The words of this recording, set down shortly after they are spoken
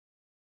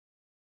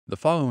The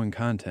following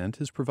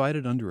content is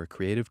provided under a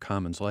Creative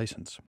Commons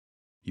license.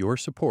 Your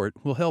support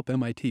will help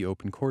MIT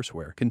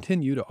OpenCourseWare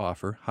continue to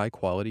offer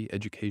high-quality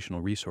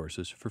educational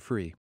resources for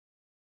free.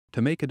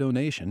 To make a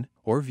donation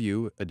or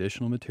view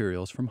additional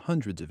materials from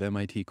hundreds of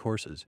MIT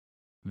courses,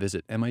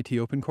 visit MIT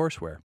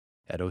OpenCourseWare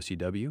at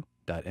ocw.mit.edu.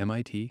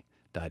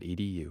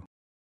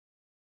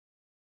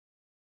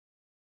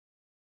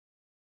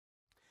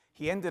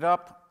 He ended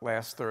up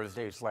last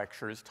Thursday's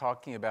lectures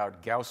talking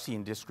about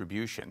Gaussian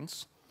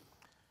distributions.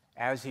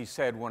 As he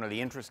said, one of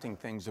the interesting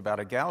things about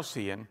a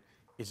Gaussian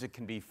is it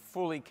can be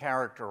fully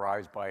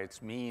characterized by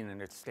its mean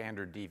and its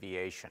standard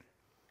deviation.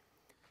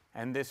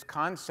 And this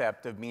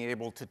concept of being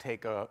able to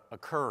take a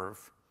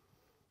curve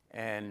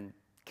and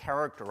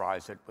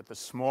characterize it with a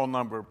small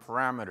number of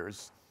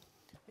parameters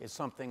is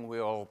something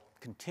we'll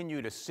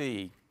continue to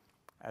see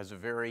as a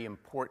very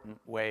important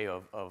way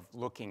of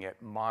looking at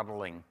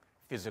modeling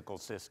physical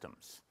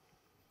systems.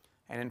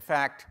 And in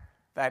fact,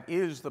 that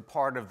is the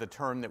part of the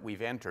term that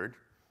we've entered,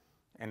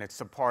 and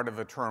it's a part of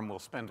the term we'll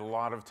spend a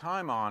lot of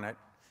time on it.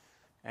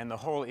 And the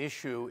whole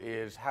issue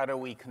is, how do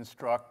we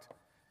construct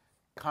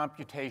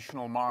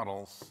computational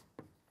models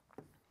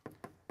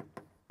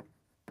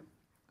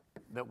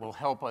that will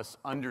help us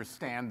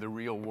understand the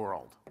real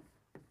world?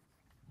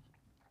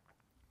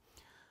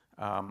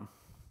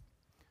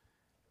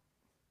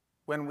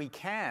 When we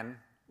can,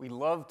 we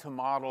love to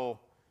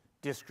model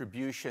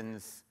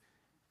distributions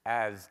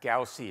as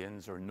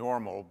Gaussians or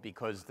normal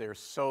because they're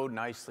so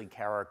nicely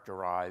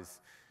characterized.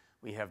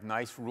 We have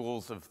nice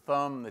rules of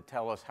thumb that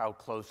tell us how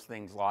close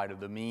things lie to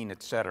the mean,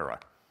 et cetera.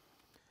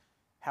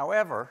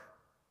 However,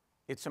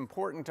 it's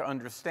important to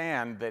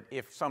understand that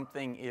if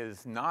something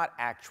is not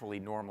actually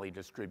normally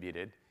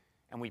distributed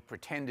and we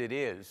pretend it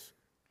is,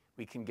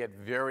 we can get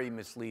very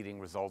misleading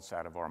results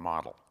out of our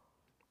model.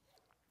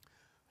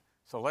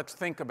 So let's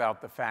think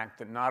about the fact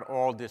that not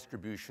all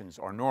distributions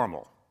are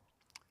normal.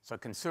 So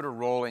consider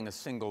rolling a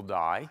single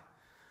die.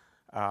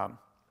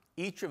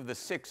 Each of the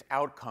 6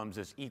 outcomes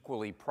is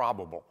equally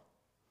probable.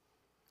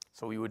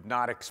 So we would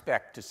not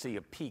expect to see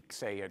a peak,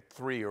 say, at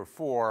 3 or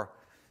 4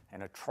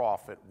 and a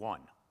trough at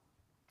 1.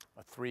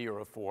 A 3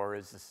 or a 4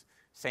 is the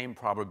same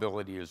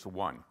probability as a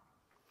 1.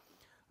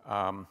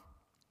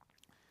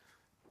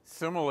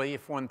 Similarly,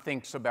 if one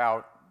thinks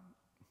about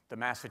the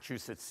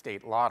Massachusetts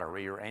State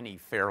Lottery or any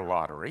fair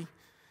lottery,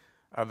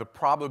 the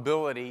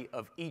probability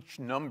of each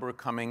number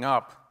coming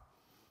up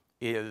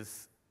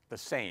is the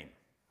same.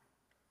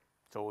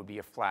 So it would be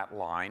a flat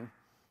line.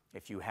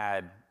 If you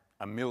had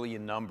 1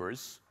 million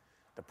numbers,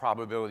 the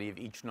probability of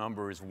each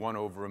number is 1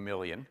 over 1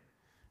 million.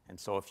 And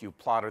so if you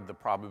plotted the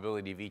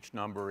probability of each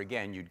number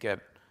again, you'd get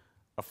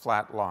a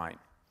flat line.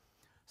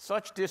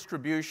 Such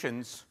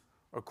distributions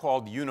are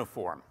called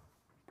uniform.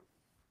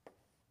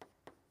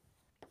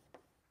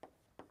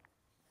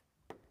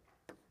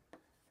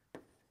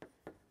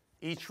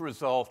 Each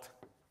result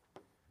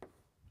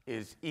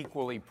is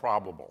equally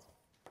probable.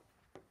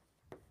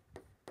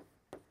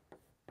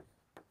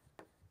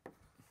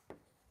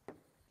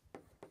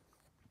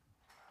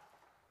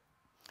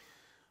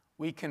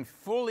 We can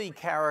fully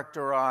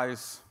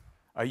characterize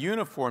a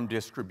uniform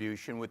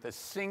distribution with a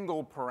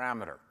single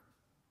parameter,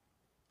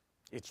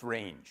 its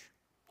range.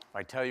 If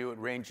I tell you it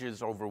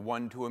ranges over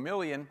 1 to 1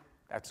 million,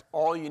 that's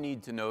all you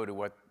need to know to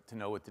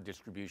know what the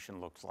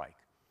distribution looks like.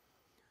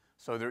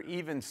 So they're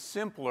even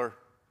simpler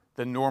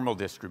than normal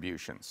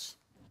distributions.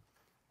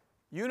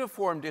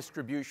 Uniform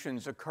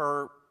distributions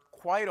occur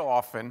quite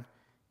often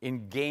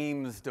in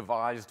games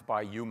devised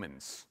by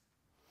humans,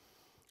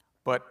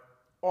 but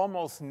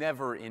almost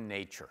never in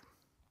nature.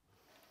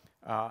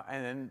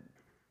 And then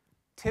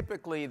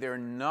typically, they're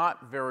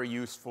not very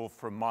useful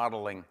for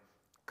modeling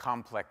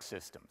complex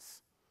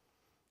systems.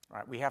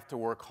 Right? We have to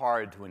work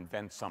hard to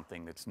invent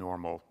something that's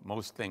normal.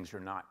 Most things are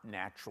not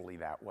naturally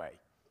that way.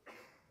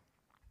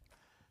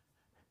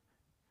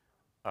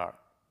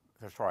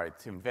 That's right,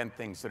 to invent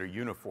things that are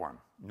uniform.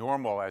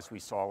 Normal, as we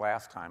saw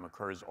last time,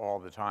 occurs all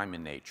the time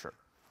in nature.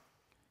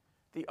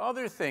 The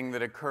other thing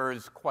that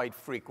occurs quite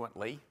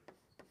frequently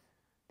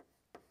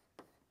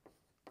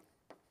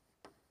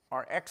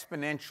are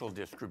exponential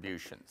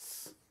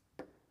distributions.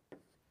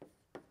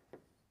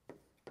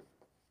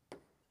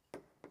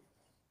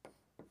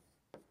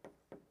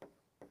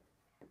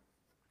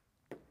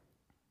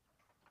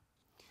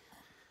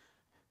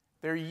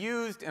 They're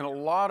used in a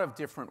lot of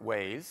different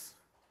ways.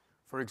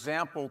 For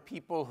example,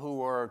 people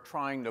who are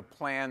trying to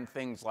plan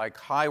things like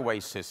highway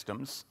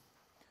systems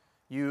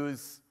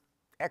use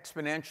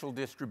exponential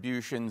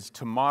distributions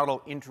to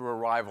model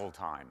inter-arrival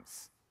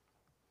times.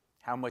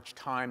 How much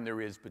time there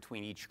is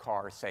between each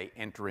car, say,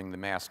 entering the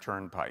Mass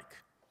Turnpike.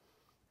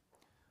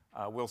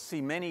 We'll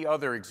see many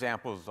other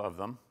examples of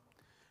them.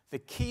 The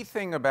key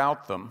thing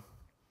about them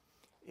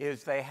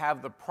is they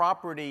have the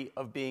property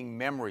of being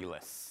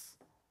memoryless.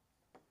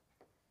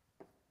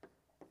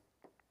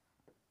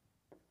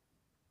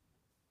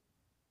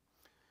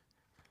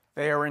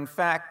 They are, in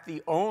fact,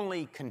 the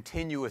only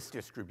continuous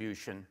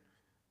distribution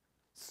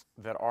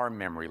that are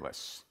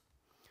memoryless.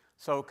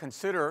 So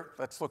consider,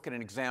 let's look at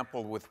an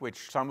example with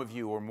which some of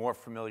you are more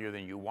familiar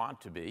than you want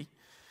to be,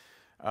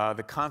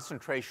 the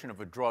concentration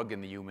of a drug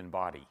in the human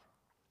body.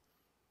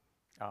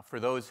 For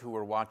those who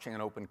are watching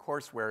an open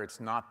courseware, it's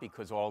not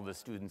because all the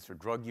students are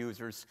drug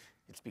users,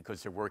 it's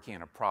because they're working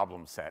on a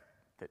problem set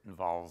that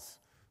involves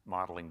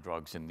modeling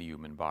drugs in the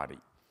human body.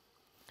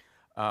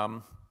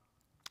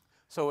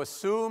 So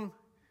assume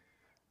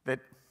that,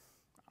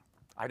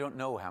 I don't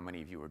know how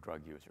many of you are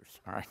drug users,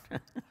 all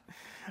right?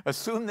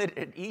 Assume that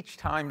at each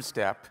time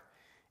step,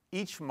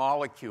 each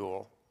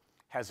molecule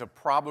has a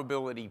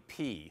probability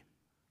P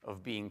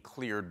of being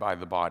cleared by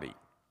the body.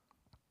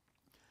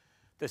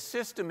 The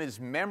system is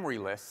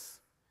memoryless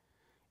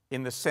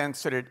in the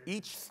sense that at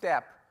each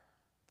step,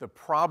 the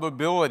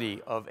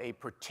probability of a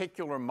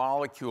particular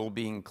molecule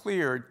being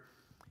cleared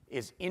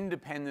is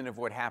independent of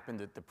what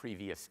happened at the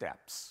previous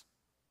steps.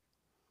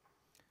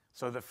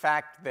 So the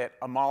fact that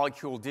a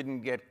molecule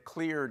didn't get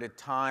cleared at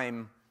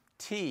time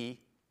t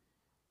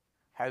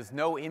has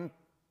no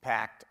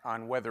impact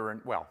on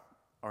whether, well,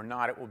 or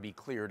not it will be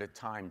cleared at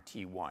time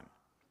t1.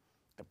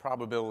 The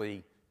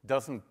probability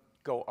doesn't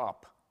go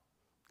up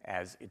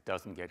as it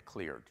doesn't get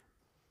cleared.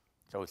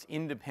 So it's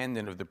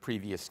independent of the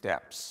previous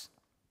steps.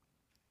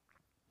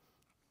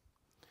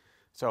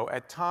 So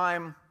at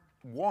time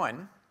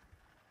 1,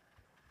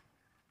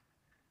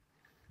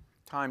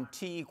 time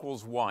t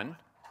equals 1,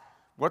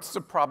 what's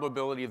the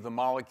probability of the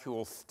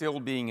molecule still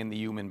being in the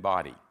human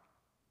body?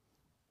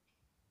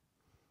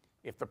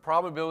 If the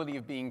probability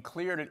of being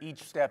cleared at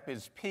each step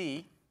is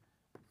p,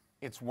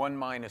 it's 1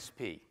 minus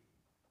p,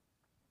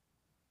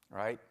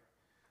 right?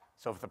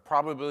 So if the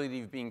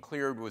probability of being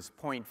cleared was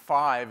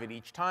 0.5 at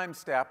each time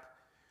step,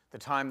 the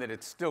time that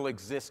it still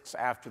exists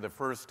after the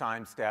first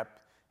time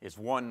step is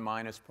 1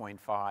 minus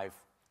 0.5,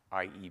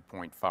 i.e.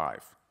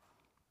 0.5.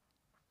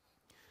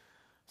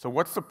 So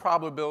what's the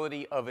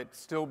probability of it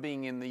still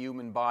being in the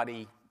human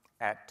body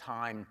at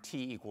time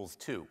t equals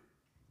 2?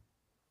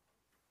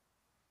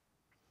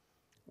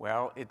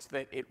 Well, it's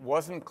that it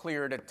wasn't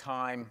cleared at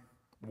time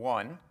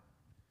 1.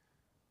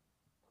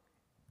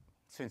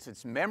 Since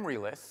it's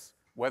memoryless,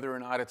 whether or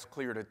not it's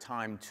cleared at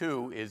time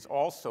 2 is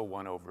also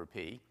 1 over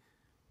p.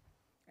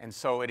 And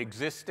so it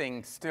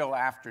existing still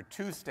after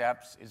 2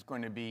 steps is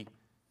going to be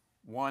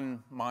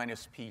 1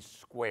 minus p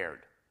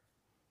squared.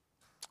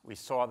 We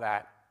saw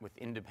that with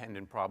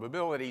independent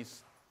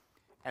probabilities.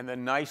 And the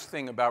nice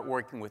thing about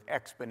working with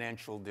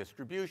exponential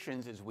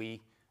distributions is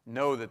we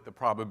know that the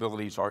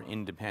probabilities are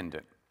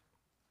independent.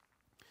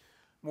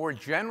 More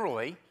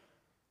generally,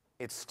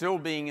 it's still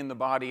being in the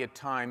body at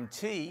time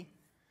t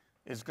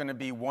is going to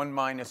be 1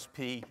 minus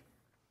p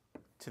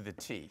to the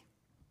t.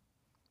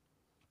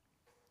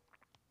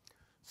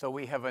 So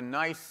we have a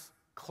nice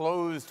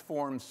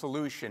closed-form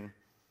solution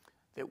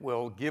that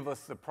will give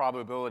us the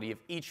probability of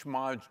each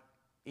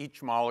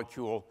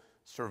molecule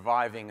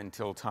surviving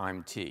until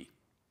time t.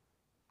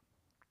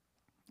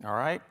 All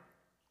right?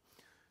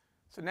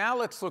 So now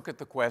let's look at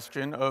the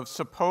question of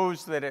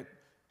suppose that at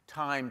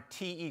time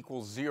t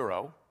equals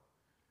 0,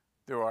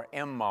 there are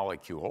m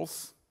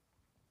molecules,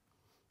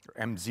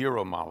 or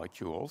m0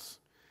 molecules.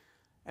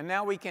 And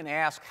now we can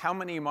ask how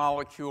many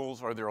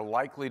molecules are there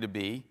likely to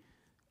be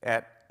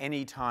at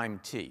any time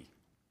t?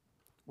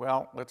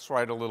 Well, let's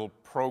write a little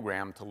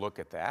program to look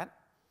at that.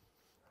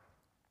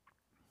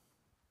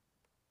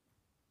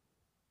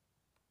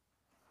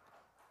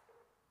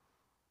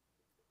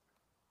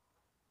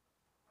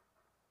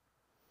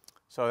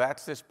 So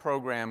that's this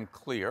program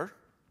clear.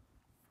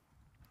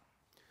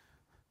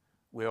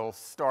 We'll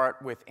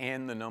start with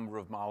n, the number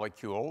of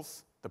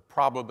molecules, the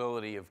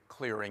probability of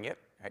clearing it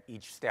at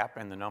each step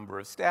and the number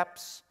of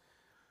steps,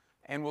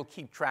 and we'll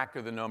keep track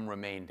of the number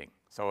remaining.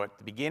 So at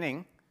the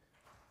beginning,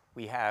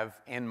 we have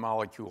n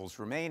molecules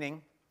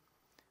remaining,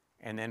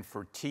 and then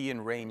for t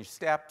in range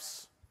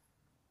steps,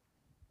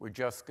 we're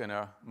just going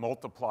to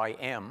multiply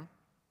n,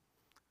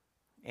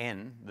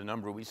 the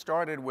number we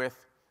started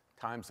with,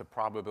 times the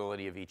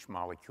probability of each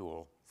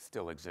molecule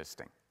still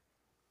existing.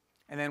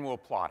 And then we'll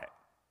plot it.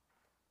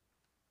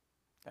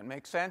 That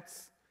make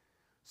sense?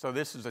 So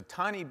this is a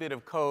tiny bit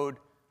of code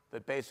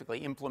that basically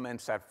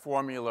implements that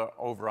formula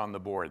over on the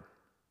board.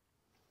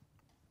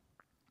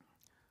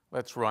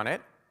 Let's run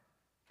it.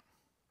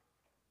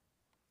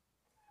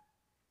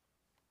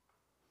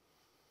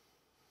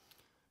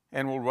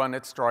 And we'll run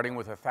it starting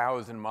with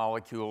 1,000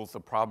 molecules, the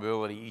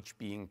probability each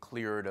being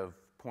cleared of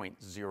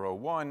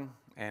 0.01,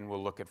 and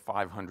we'll look at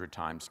 500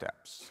 time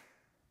steps.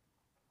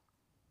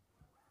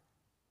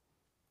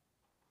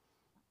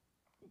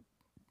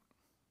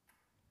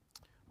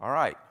 All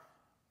right,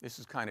 this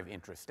is kind of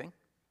interesting.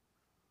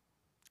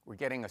 We're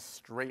getting a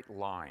straight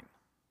line.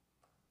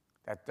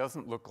 That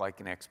doesn't look like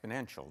an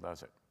exponential,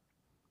 does it?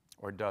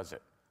 Or does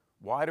it?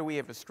 Why do we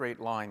have a straight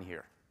line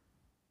here?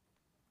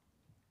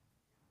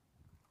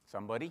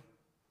 Somebody?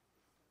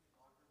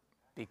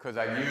 Because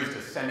I've used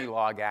a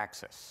semi-log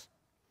axis.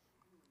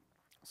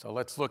 So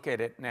let's look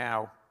at it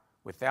now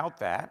without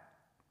that.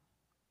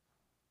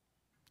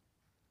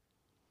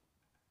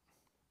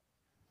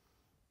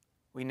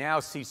 we now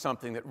see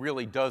something that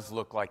really does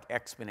look like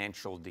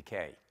exponential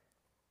decay.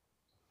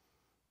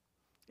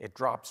 It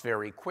drops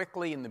very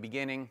quickly in the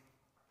beginning,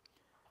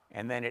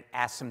 and then it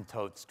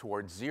asymptotes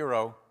towards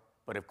 0,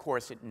 but of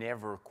course it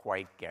never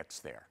quite gets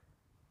there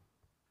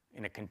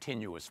in a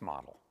continuous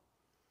model.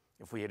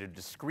 If we had a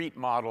discrete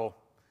model,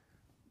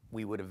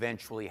 we would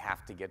eventually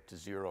have to get to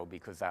 0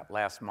 because that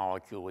last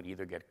molecule would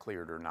either get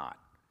cleared or not.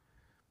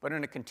 But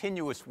in a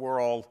continuous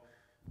world,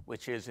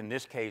 which is in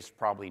this case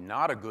probably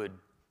not a good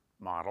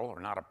model, or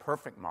not a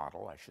perfect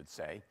model, I should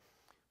say,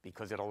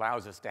 because it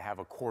allows us to have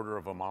a quarter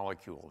of a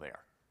molecule there,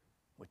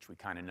 which we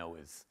kind of know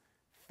is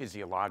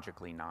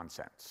physiologically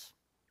nonsense,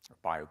 or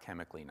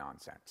biochemically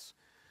nonsense.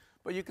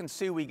 But you can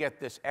see we get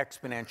this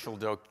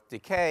exponential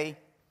decay.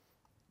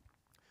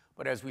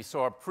 But as we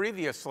saw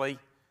previously,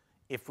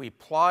 if we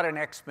plot an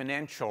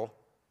exponential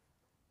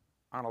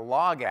on a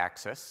log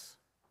axis,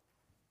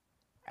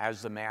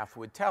 as the math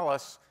would tell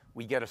us,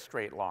 we get a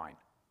straight line.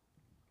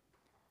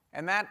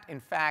 And that, in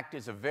fact,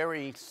 is a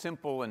very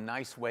simple and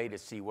nice way to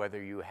see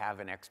whether you have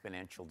an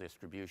exponential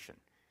distribution.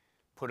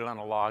 Put it on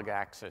a log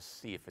axis,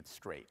 see if it's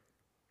straight.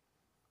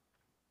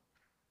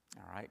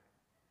 All right?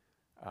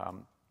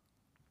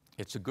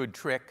 It's a good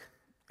trick,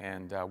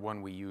 and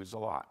one we use a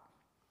lot.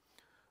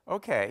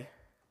 OK.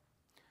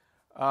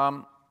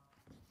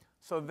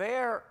 So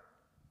there,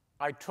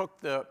 I took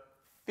the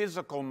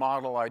physical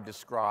model I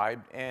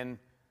described and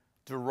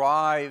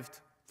derived,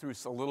 through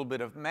a little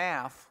bit of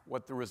math,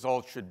 what the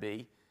result should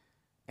be,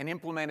 and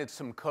implemented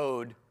some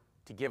code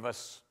to give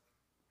us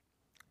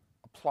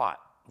a plot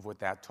of what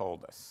that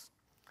told us.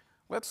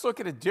 Let's look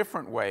at a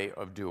different way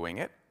of doing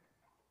it.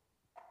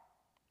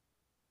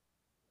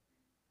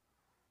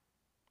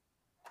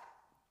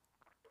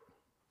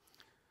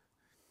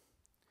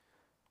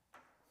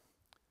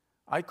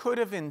 I could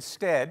have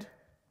instead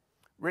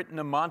written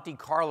a Monte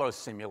Carlo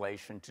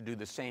simulation to do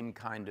the same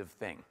kind of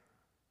thing.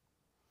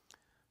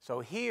 So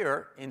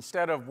here,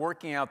 instead of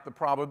working out the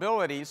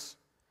probabilities,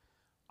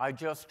 I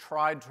just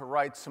tried to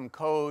write some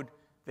code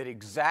that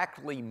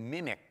exactly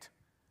mimicked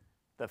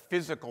the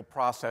physical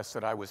process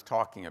that I was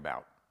talking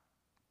about.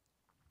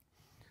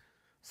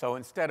 So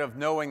instead of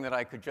knowing that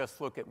I could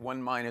just look at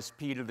 1 minus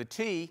p to the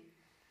t,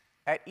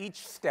 at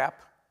each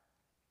step,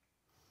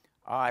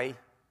 I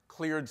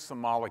cleared some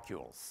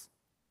molecules.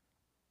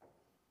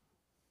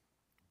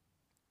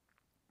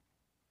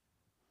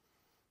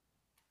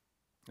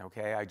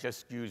 Okay, I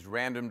just used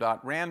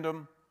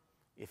random.random.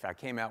 If I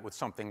came out with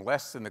something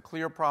less than the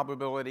clear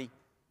probability,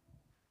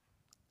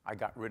 I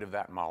got rid of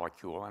that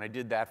molecule. And I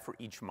did that for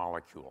each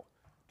molecule,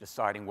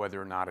 deciding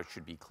whether or not it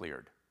should be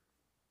cleared.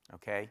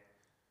 Okay?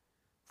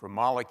 For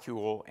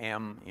molecule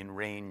M in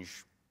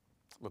range,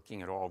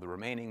 looking at all the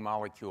remaining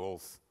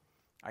molecules,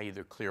 I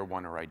either clear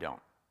one or I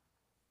don't.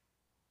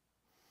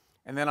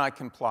 And then I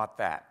can plot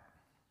that.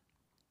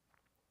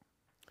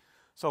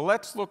 So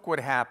let's look what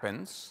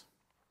happens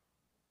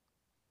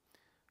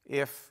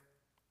if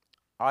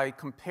I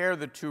compare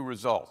the two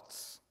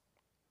results.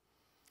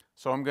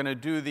 So I'm going to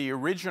do the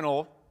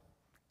original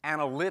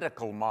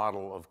analytical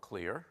model of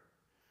clear,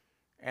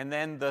 and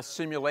then the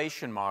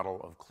simulation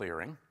model of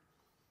clearing,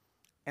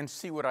 and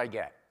see what I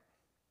get.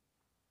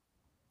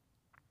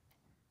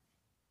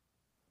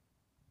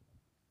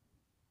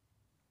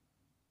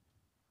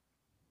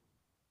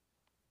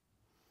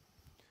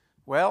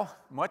 Well,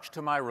 much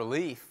to my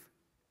relief,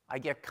 I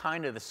get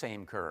kind of the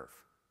same curve.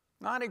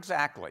 Not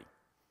exactly.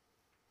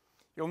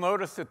 You'll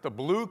notice that the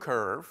blue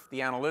curve,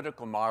 the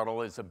analytical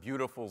model, is a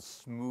beautiful,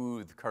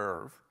 smooth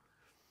curve,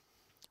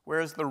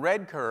 whereas the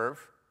red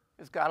curve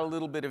has got a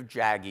little bit of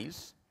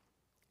jaggies.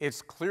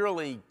 It's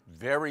clearly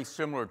very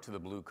similar to the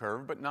blue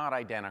curve, but not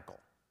identical.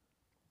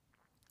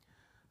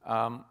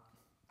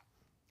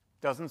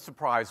 Doesn't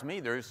surprise me.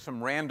 There's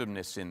some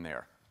randomness in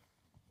there.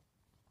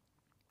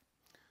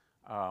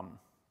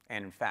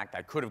 And in fact,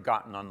 I could have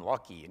gotten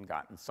unlucky and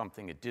gotten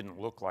something that didn't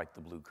look like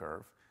the blue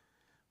curve.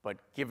 But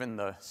given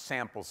the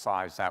sample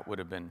size, that would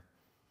have been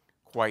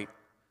quite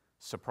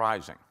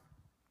surprising.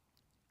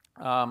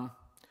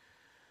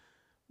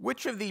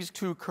 Which of these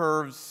two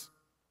curves,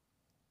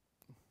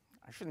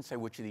 I shouldn't say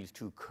which of these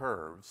two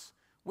curves,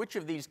 which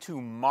of these two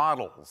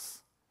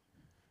models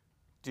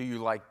do you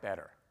like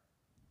better?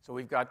 So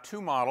we've got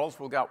two models.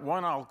 We've got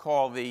one I'll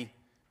call the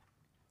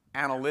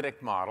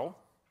analytic model.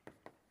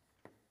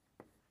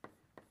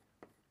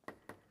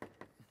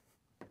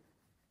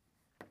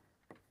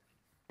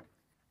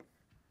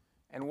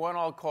 And one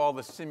I'll call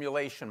the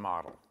simulation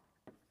model.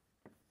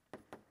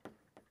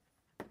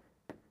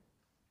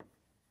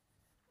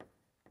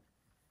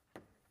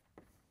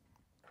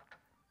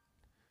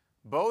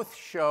 Both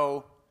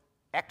show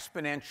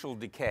exponential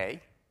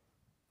decay.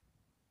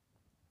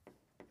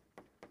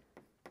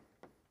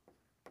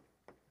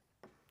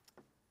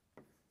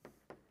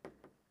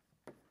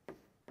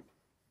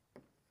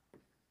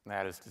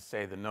 That is to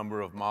say, the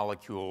number of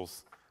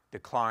molecules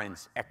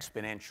declines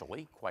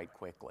exponentially, quite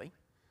quickly.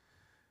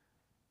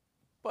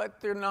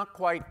 But they're not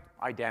quite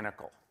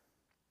identical.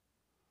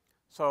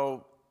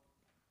 So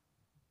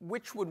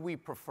which would we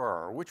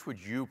prefer, or which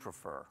would you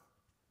prefer?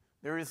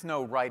 There is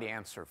no right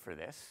answer for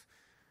this.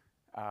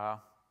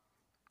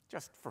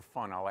 Just for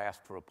fun, I'll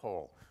ask for a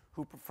poll.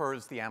 Who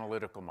prefers the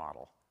analytical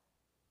model?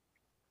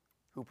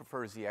 Who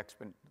prefers the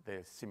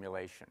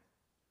simulation?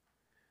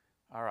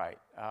 All right.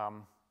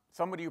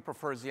 Somebody who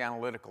prefers the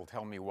analytical,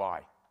 tell me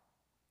why.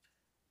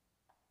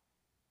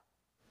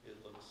 It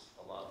looks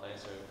a lot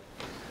nicer.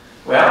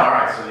 Well, all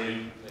right, so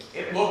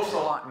it looks a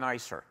lot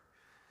nicer.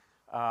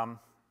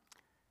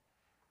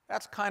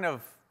 That's kind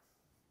of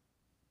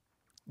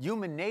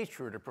human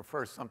nature to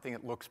prefer something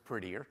that looks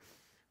prettier.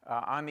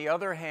 On the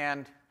other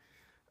hand,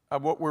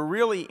 what we're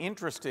really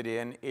interested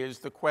in is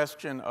the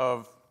question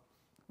of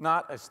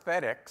not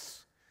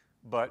aesthetics,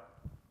 but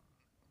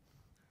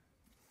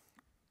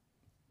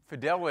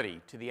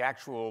fidelity to the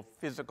actual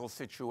physical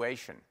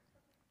situation.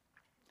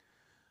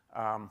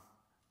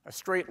 A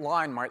straight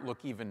line might look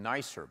even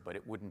nicer, but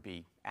it wouldn't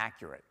be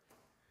accurate.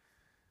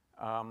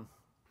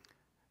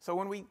 So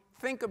when we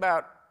think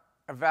about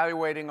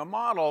evaluating a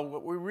model,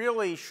 what we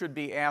really should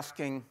be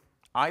asking,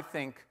 I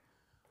think,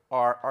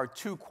 are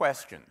two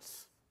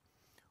questions.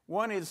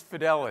 One is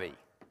fidelity.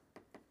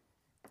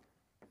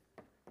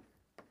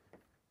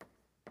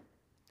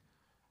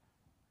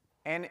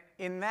 And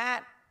in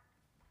that,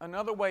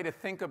 another way to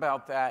think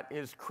about that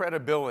is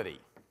credibility.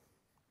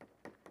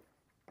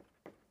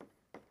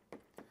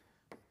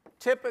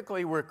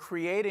 Typically, we're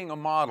creating a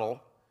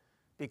model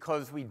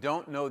because we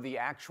don't know the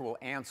actual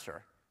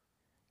answer,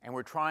 and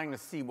we're trying to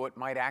see what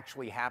might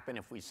actually happen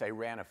if we, say,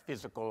 ran a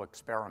physical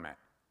experiment.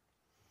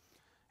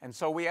 And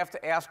so we have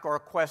to ask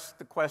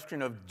the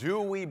question of,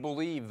 do we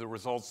believe the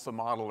results the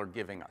model are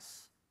giving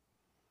us?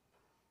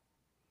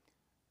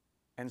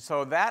 And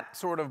so that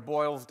sort of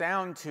boils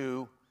down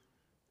to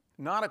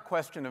not a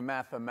question of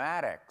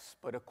mathematics,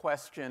 but a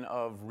question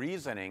of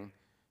reasoning.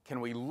 Can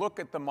we look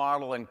at the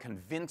model and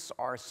convince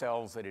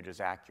ourselves that it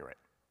is accurate?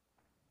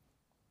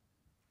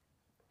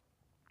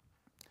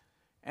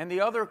 And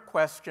the other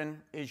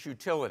question is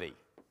utility.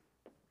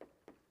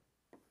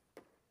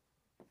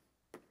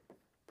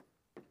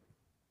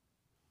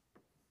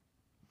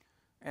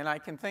 And I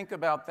can think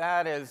about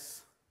that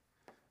as,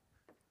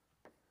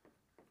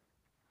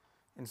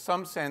 in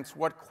some sense,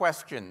 what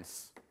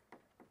questions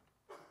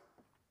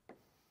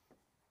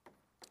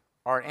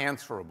are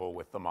answerable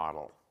with the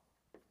model.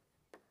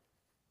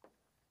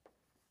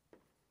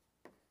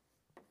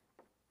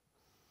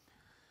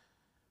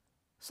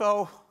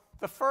 So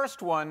the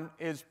first one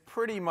is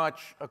pretty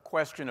much a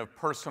question of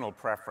personal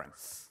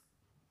preference.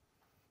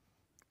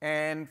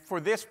 And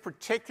for this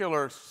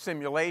particular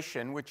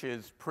simulation, which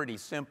is pretty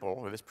simple,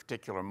 or this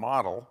particular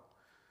model,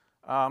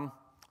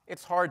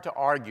 it's hard to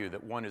argue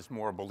that one is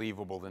more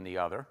believable than the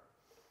other.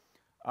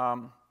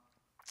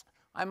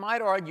 I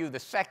might argue the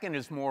second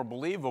is more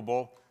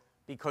believable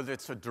because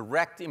it's a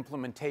direct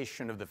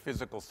implementation of the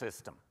physical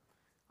system.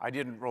 I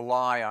didn't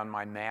rely on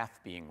my math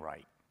being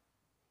right.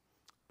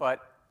 But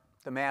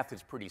the math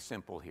is pretty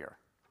simple here.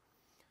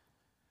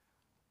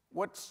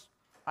 What's,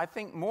 I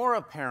think, more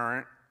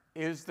apparent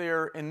is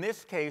in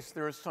this case,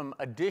 there is some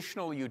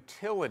additional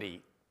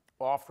utility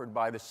offered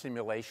by the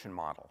simulation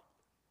model.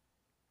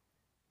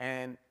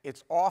 And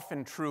it's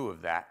often true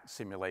of that,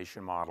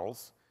 simulation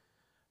models,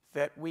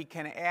 that we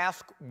can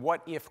ask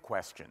what-if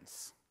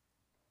questions,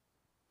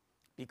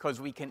 because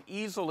we can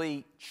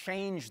easily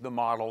change the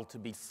model to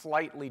be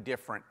slightly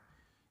different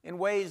in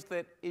ways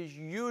that is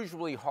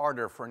usually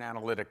harder for an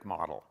analytic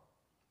model.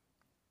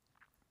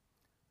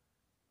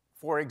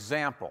 For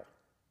example,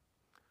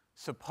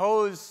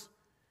 suppose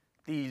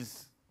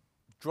these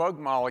drug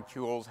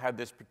molecules had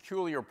this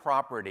peculiar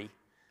property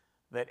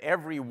that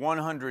every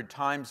 100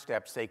 time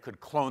steps they could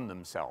clone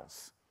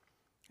themselves.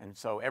 And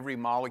so every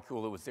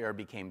molecule that was there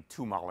became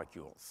 2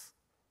 molecules.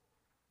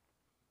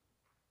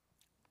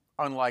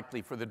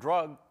 Unlikely for the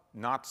drug,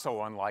 not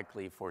so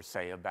unlikely for,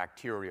 say, a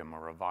bacterium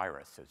or a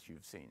virus, as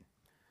you've seen.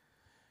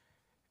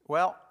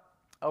 Well,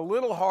 a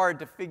little hard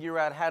to figure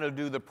out how to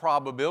do the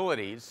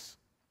probabilities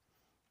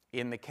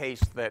in the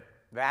case that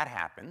that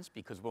happens,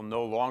 because we'll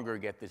no longer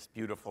get this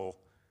beautiful,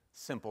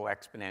 simple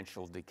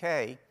exponential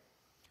decay,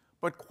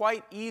 but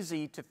quite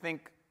easy to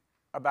think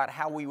about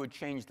how we would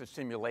change the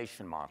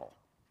simulation model,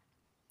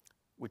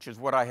 which is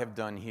what I have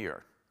done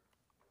here.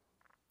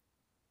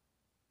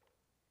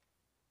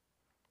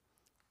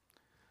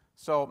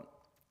 So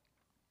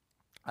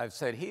I've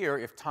said here,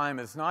 if time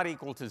is not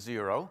equal to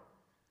 0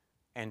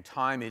 and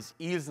time is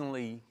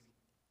evenly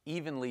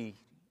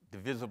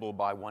divisible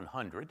by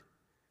 100,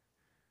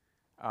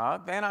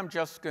 then I'm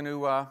just going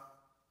to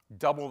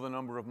double the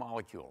number of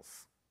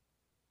molecules,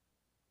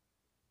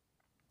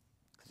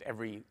 because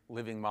every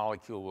living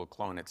molecule will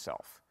clone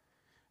itself.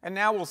 And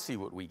now we'll see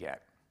what we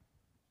get.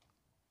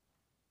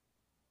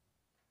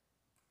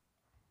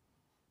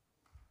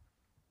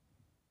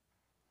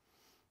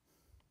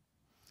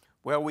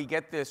 Well, we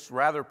get this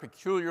rather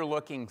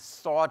peculiar-looking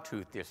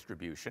sawtooth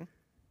distribution.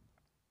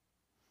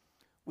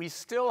 We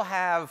still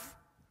have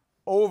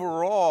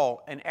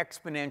overall an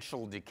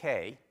exponential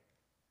decay,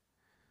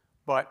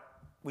 but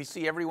we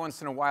see every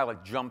once in a while it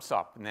jumps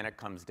up and then it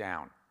comes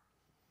down.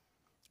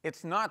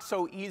 it's not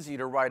so easy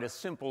to write a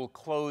simple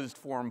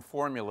closed-form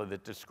formula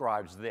that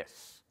describes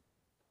this,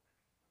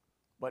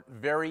 but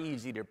very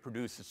easy to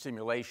produce a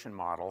simulation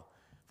model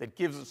that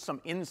gives us some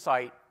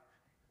insight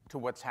to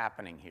what's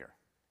happening here.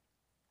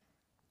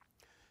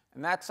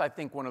 And that's, I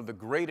think, one of the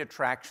great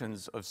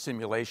attractions of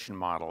simulation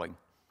modeling,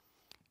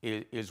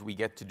 is we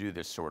get to do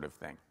this sort of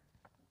thing.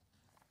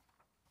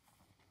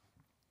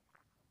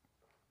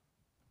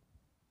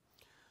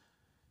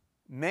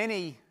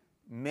 Many,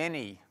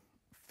 many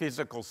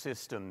physical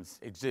systems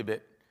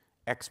exhibit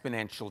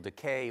exponential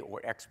decay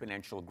or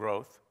exponential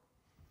growth.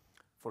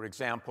 For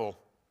example,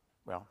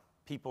 well,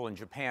 people in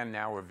Japan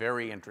now are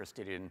very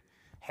interested in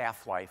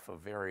half-life of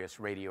various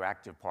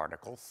radioactive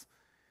particles.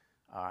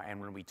 And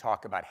when we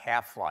talk about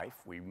half-life,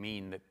 we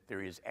mean that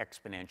there is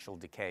exponential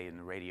decay in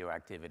the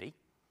radioactivity.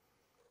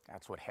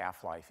 That's what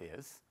half-life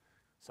is.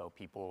 So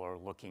people are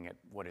looking at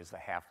what is the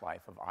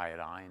half-life of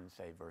iodine,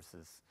 say,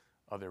 versus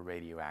other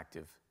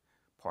radioactive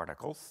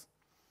particles.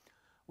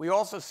 We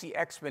also see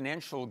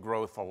exponential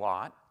growth a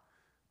lot.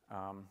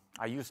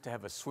 I used to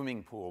have a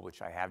swimming pool,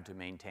 which I have to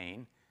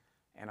maintain,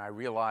 and I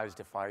realized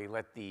if I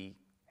let the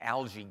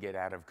algae get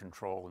out of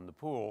control in the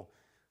pool,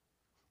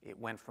 it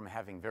went from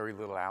having very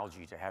little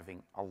algae to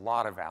having a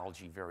lot of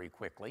algae very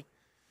quickly,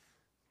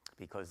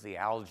 because the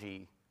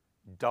algae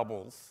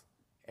doubles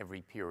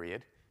every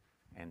period,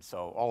 and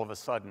so all of a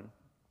sudden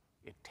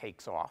it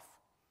takes off.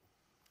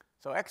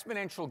 So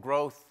exponential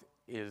growth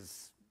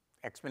is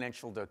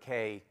exponential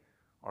decay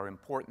are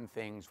important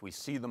things. We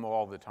see them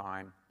all the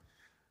time.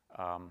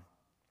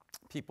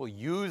 People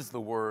use the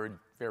word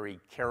very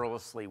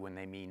carelessly when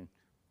they mean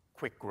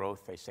quick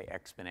growth. They say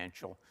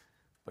exponential.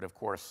 But of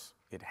course,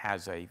 it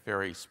has a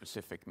very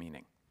specific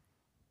meaning.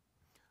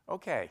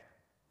 OK,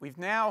 we've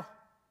now,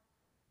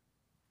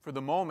 for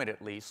the moment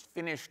at least,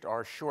 finished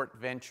our short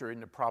venture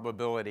into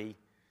probability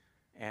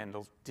and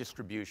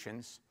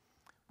distributions.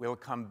 We'll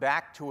come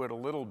back to it a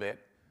little bit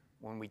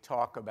when we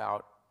talk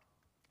about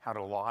how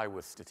to lie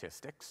with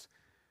statistics.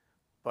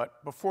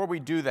 But before we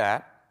do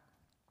that,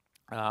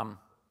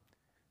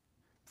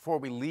 before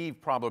we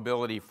leave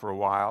probability for a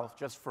while,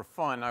 just for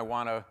fun, I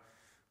want to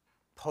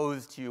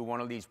pose to you one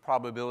of these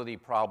probability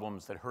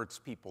problems that hurts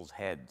people's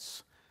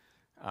heads.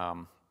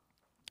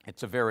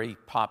 It's a very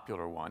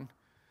popular one.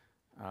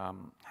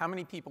 How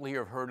many people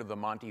here have heard of the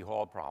Monty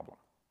Hall problem?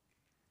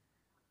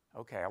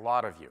 OK, a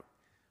lot of you.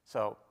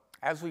 So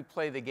as we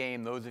play the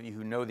game, those of you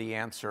who know the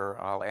answer,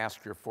 I'll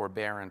ask your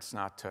forbearance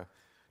not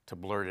to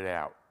blurt it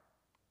out.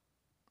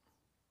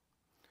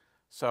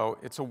 So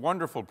it's a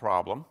wonderful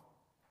problem.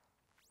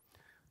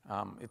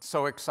 It's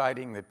so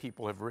exciting that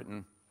people have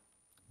written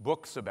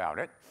books about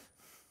it.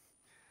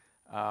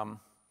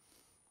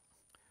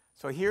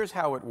 So here's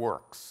how it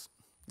works.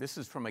 This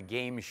is from a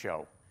game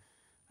show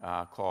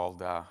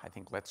called, I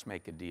think, Let's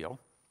Make a Deal,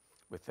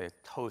 with the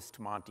host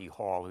Monty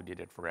Hall, who did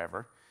it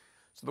forever.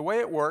 So the way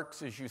it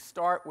works is you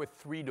start with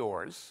 3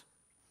 doors.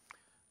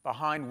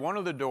 Behind one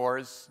of the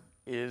doors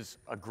is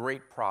a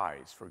great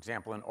prize, for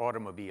example, an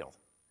automobile.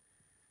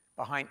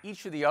 Behind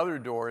each of the other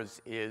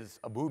doors is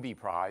a booby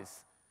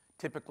prize,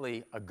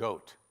 typically a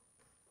goat.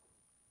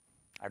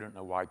 I don't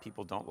know why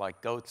people don't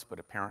like goats, but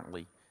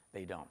apparently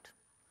they don't.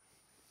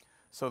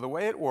 So the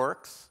way it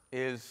works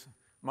is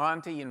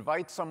Monty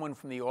invites someone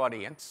from the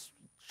audience,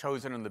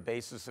 chosen on the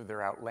basis of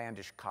their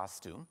outlandish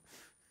costume,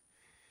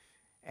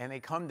 and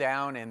they come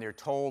down and they're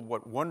told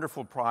what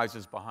wonderful prize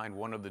is behind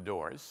one of the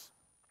doors.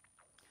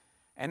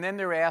 And then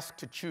they're asked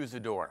to choose a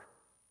door.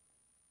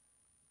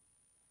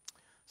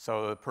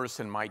 So the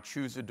person might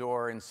choose a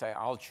door and say,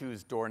 I'll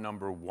choose door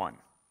number 1.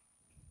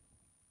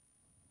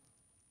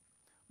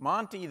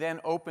 Monty then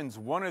opens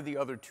one of the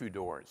other 2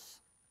 doors.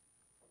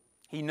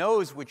 He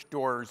knows which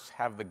doors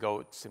have the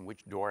goats and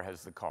which door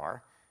has the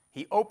car.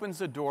 He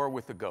opens a door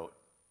with the goat.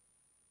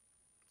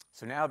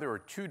 So now there are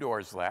 2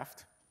 doors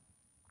left.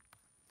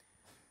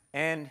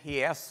 And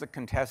he asks the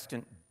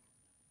contestant,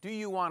 do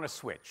you want to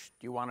switch?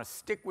 Do you want to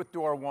stick with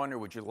door 1, or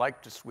would you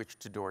like to switch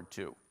to door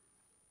 2?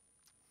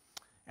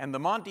 And the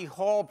Monty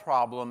Hall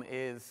problem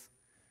is,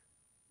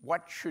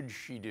 what should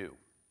she do?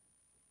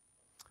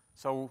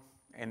 So,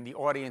 and the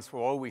audience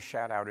will always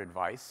shout out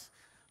advice.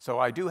 So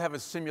I do have a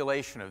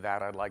simulation of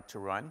that I'd like to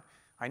run.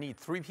 I need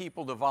 3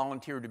 people to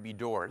volunteer to be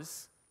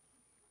doors.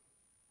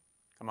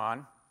 Come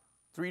on.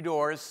 3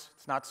 doors.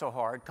 It's not so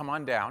hard. Come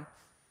on down.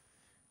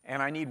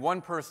 And I need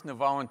 1 person to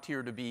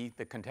volunteer to be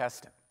the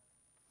contestant.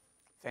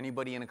 Is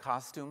anybody in a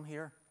costume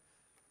here?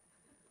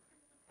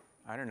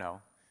 I don't know.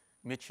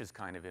 Mitch is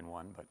kind of in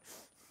one, but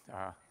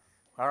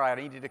all right,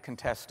 I needed a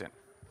contestant.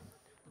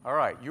 All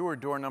right, you are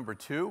door number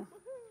 2.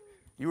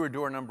 You are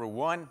door number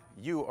 1.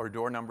 You are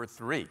door number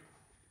 3.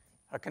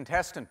 A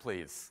contestant,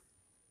 please.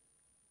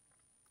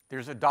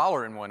 There's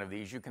 $1 in one of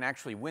these. You can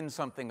actually win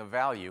something of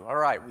value. All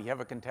right, we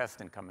have a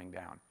contestant coming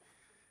down.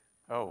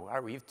 Oh, all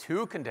right, we have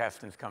 2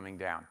 contestants coming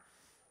down.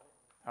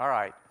 All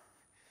right,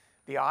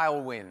 the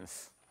aisle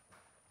wins.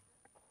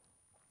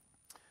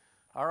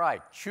 All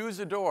right, choose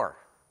a door.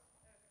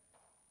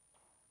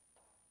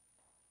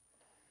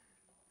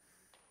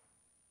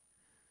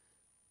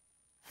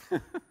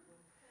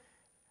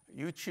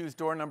 You choose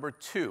door number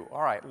 2.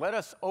 All right, let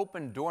us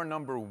open door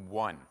number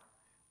 1.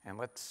 And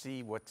let's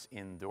see what's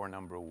in door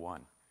number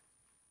 1.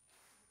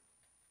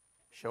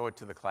 Show it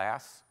to the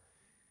class.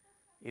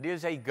 It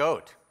is a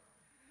goat.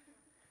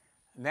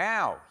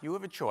 Now, you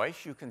have a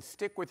choice. You can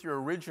stick with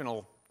your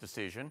original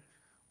decision,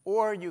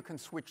 or you can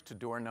switch to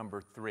door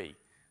number 3.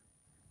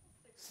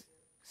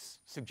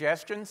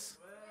 Suggestions?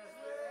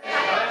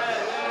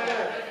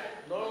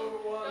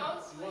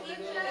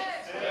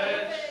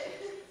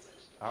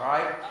 All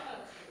right.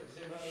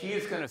 She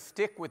is going to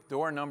stick with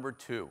door number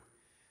 2.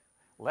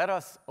 Let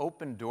us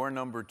open door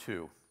number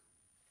 2.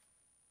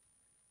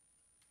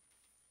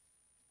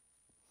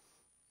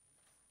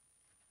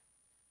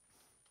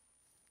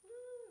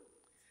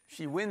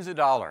 She wins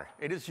 $1.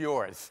 It is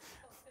yours.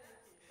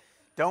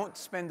 Don't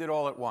spend it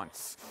all at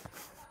once.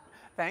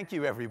 Thank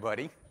you,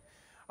 everybody.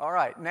 All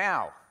right,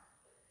 now,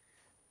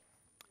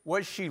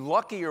 was she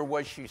lucky or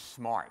was she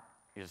smart,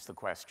 is the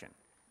question.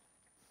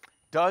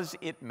 Does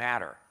it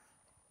matter?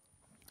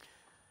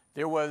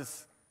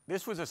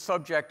 This was a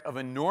subject of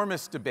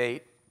enormous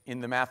debate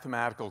in the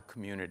mathematical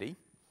community.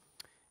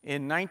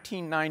 In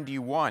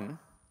 1991,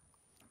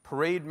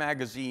 Parade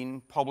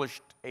magazine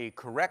published a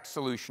correct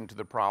solution to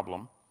the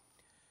problem,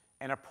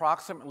 and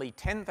approximately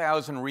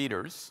 10,000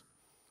 readers,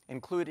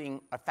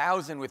 including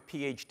 1,000 with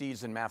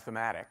PhDs in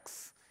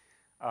mathematics,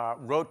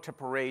 wrote to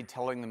Parade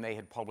telling them they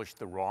had published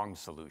the wrong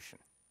solution.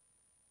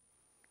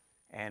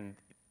 And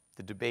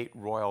the debate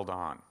roiled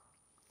on.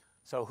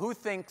 So who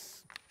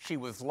thinks she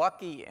was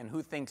lucky, and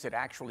who thinks it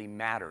actually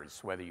matters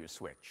whether you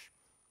switch?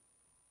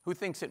 Who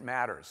thinks it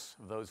matters,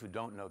 of those who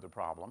don't know the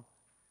problem?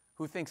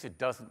 Who thinks it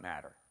doesn't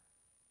matter?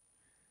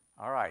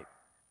 All right.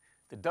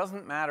 The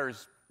doesn't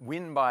matters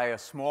win by a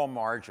small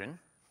margin.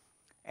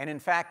 And in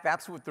fact,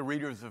 that's what the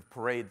readers of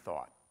Parade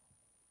thought.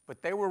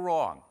 But they were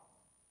wrong.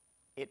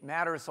 It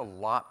matters a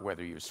lot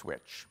whether you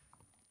switch.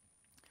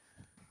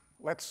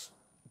 Let's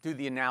do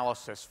the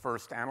analysis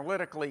first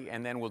analytically,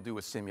 and then we'll do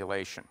a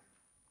simulation.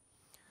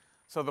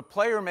 So the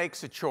player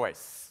makes a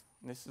choice.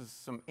 This is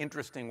some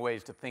interesting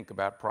ways to think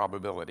about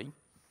probability.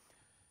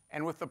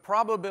 And with the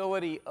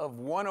probability of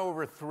 1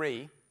 over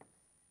 3,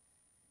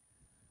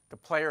 the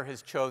player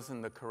has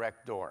chosen the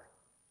correct door.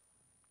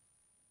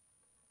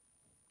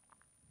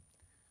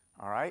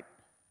 All right?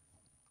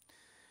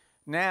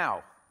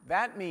 Now,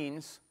 that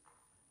means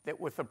that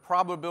with a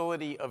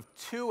probability of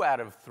 2 out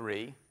of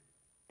 3,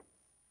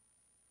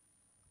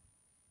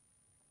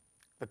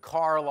 the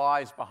car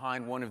lies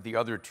behind one of the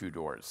other 2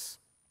 doors.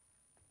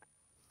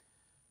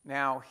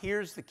 Now,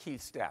 here's the key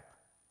step.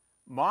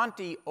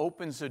 Monty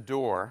opens a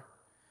door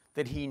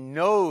that he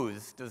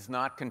knows does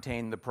not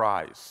contain the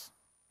prize.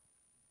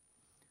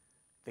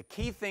 The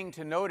key thing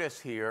to notice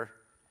here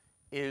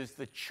is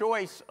the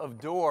choice of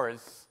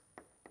doors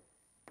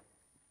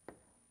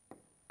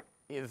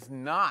is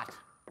not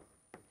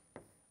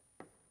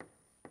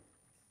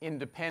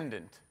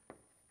independent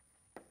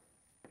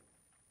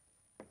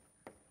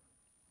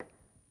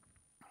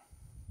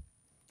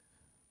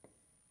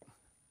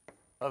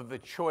of the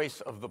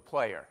choice of the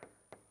player.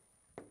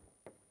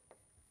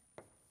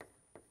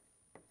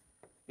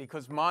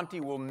 Because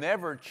Monty will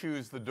never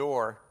choose the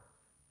door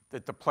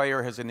that the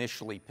player has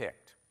initially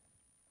picked.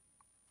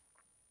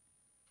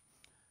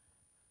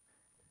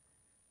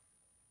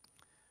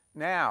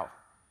 Now,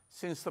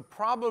 since the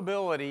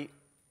probability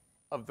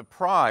of the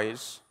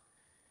prize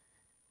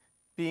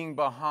being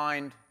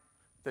behind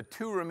the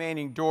 2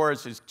 remaining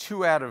doors is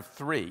 2 out of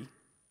 3,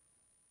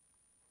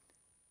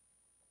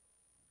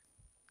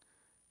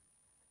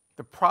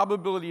 the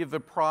probability of the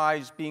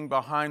prize being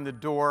behind the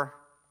door,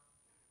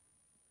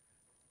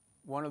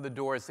 one of the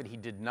doors that he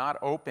did not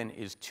open,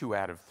 is 2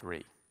 out of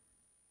 3.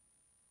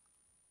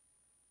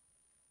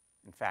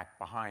 In fact,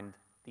 behind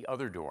the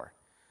other door.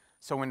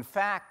 So in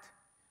fact,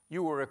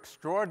 you were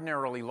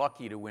extraordinarily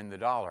lucky to win the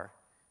 $1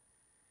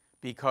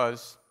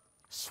 because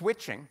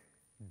switching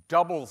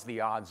doubles the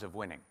odds of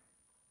winning.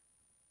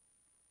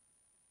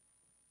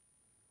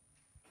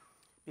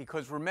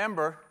 Because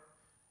remember,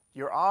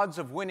 your odds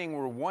of winning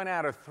were 1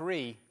 out of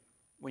 3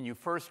 when you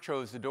first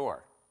chose the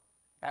door.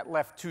 That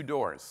left 2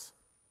 doors.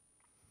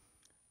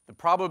 The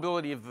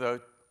probability of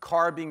the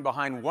car being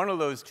behind one of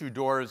those 2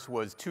 doors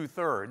was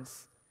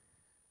 2/3.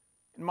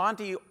 And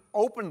Monty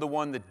opened the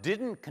one that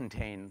didn't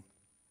contain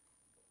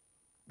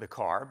the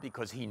car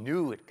because he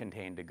knew it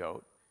contained a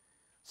goat.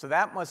 So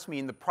that must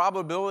mean the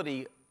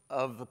probability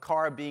of the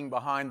car being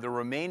behind the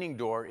remaining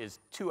door is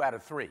 2 out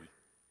of 3.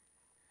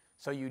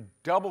 So you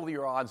double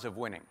your odds of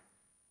winning.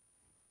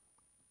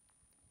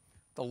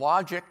 The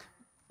logic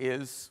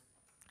is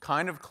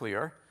kind of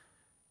clear.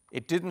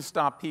 It didn't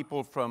stop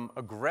people from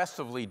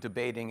aggressively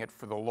debating it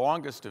for the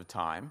longest of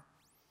time.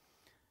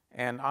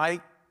 And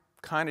I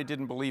kind of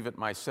didn't believe it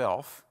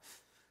myself.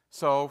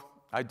 So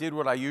I did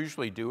what I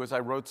usually do, is I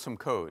wrote some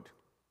code.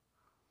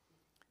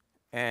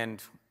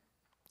 And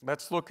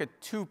let's look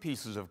at 2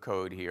 pieces of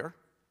code here.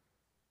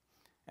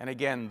 And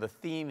again, the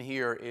theme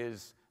here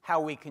is how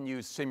we can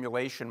use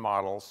simulation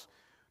models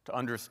to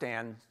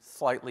understand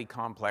slightly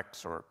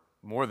complex or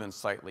more than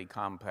slightly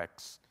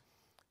complex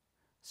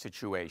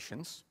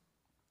situations.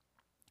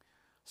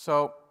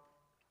 So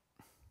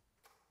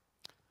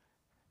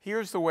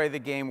here's the way the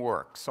game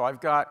works. So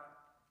I've got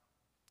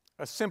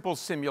a simple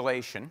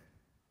simulation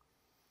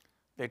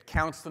that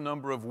counts the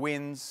number of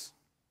wins.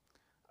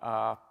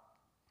 And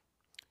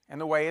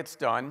the way it's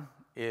done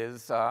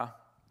is for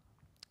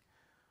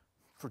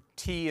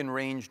t in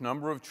range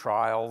number of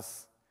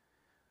trials,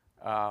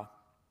 the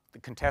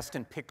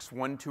contestant picks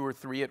 1, 2, or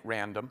 3 at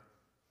random.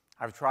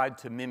 I've tried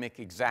to mimic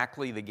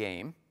exactly the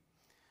game.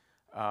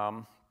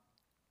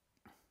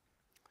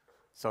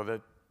 So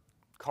the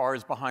car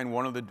is behind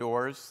one of the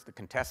doors. The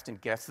contestant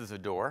guesses a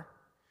door.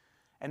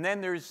 And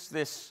then there's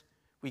this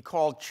we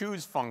call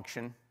choose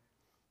function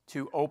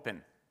to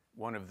open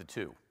one of the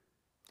two.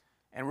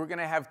 And we're going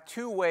to have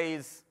 2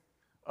 ways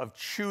of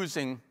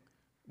choosing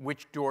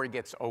which door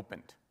gets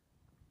opened.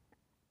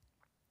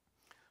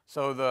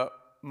 So the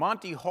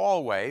Monty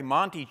hallway,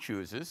 Monty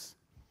chooses.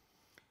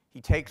 He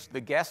takes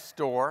the guest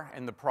door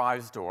and the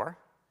prize door,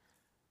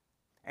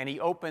 and he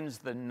opens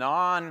the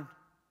non-guess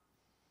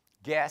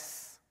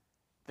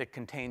that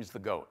contains the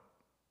goat.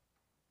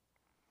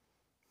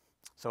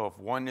 So if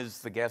 1 is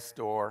the guest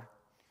door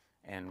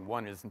and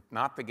 1 is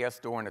not the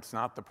guest door and it's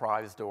not the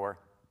prize door,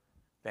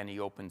 then he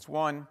opens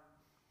 1.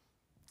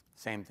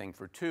 Same thing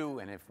for 2,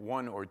 and if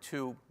 1 or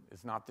 2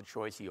 is not the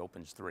choice, he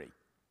opens 3.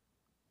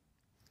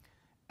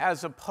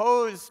 As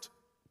opposed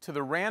to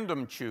the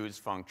random choose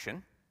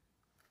function,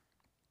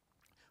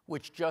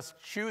 which just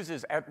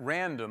chooses at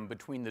random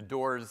between the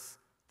doors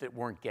that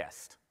weren't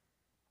guessed.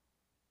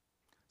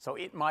 So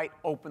it might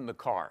open the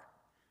car,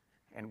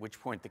 at which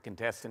point the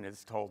contestant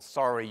is told,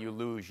 sorry, you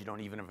lose, you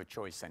don't even have a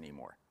choice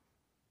anymore.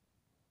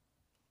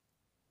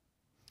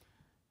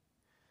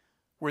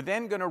 We're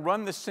then going to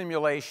run the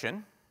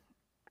simulation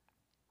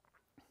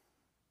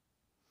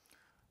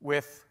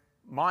with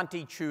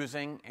Monty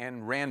choosing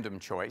and random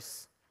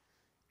choice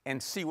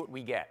and see what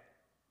we get.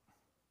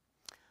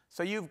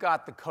 So you've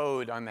got the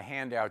code on the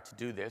handout to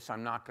do this.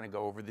 I'm not going to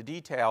go over the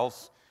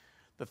details.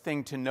 The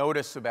thing to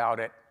notice about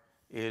it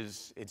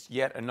is it's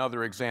yet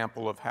another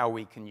example of how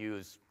we can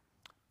use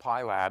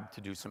PyLab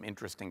to do some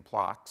interesting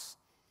plots.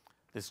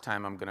 This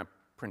time I'm going to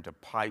print a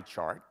pie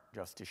chart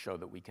just to show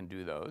that we can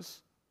do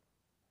those.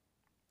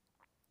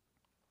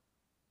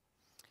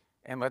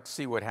 And let's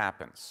see what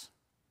happens.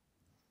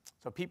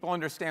 So people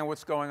understand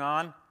what's going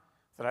on,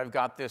 that I've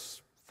got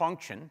this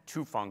function,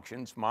 2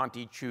 functions,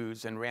 Monty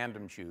choose and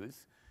random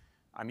choose.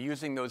 I'm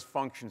using those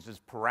functions as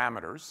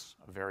parameters,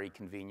 a very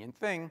convenient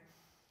thing,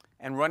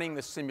 and running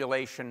the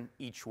simulation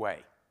each way.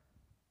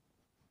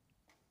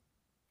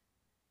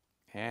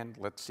 And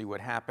let's see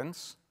what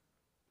happens.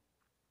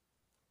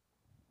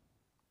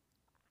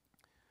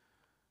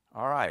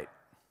 All right.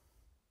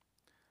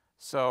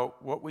 So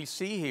what we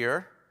see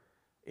here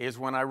is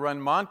when I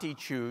run Monty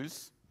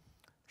choose,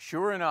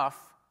 sure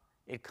enough,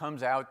 it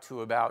comes out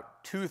to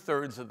about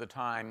 2/3 of the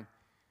time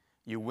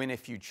you win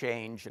if you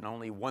change, and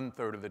only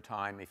 1/3 of the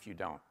time if you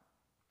don't.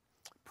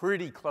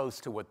 Pretty close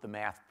to what the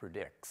math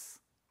predicts.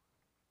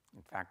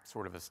 In fact,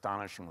 sort of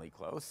astonishingly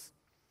close.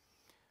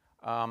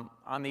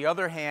 On the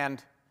other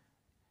hand,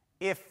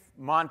 if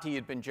Monty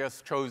had been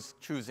just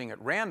choosing at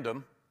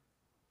random,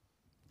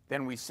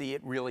 then we see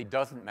it really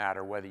doesn't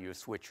matter whether you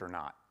switch or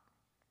not.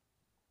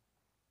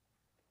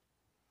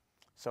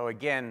 So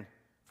again,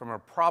 from a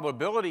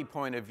probability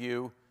point of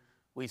view,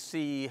 we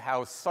see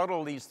how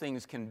subtle these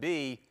things can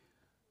be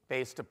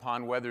based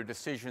upon whether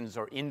decisions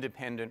are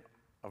independent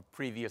of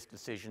previous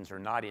decisions or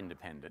not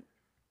independent.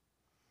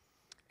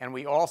 And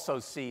we also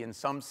see, in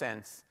some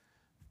sense,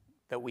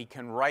 that we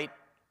can write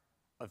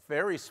a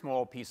very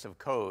small piece of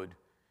code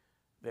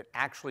that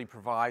actually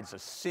provides a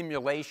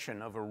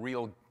simulation of a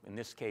real, in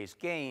this case,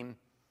 game.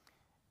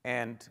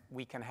 And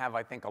we can have,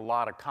 I think, a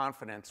lot of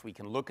confidence. We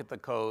can look at the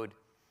code,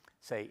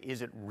 say,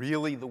 is it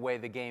really the way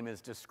the game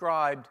is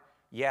described?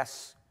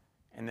 Yes.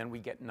 And then we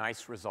get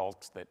nice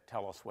results that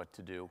tell us what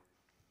to do.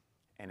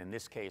 And in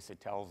this case,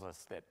 it tells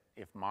us that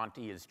if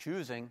Monty is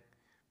choosing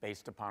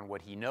based upon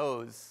what he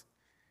knows,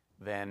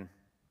 then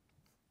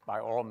by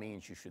all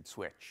means you should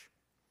switch.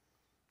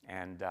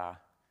 And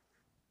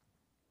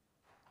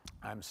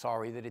I'm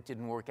sorry that it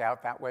didn't work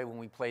out that way when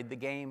we played the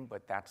game,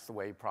 but that's the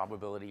way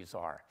probabilities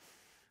are.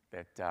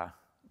 That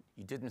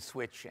you didn't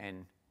switch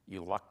and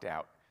you lucked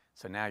out.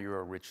 So now you're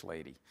a rich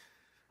lady.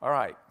 All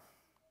right.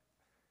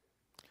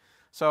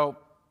 So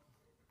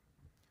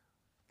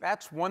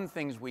that's one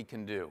thing we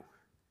can do.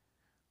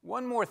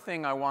 One more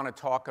thing I want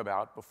to talk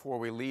about before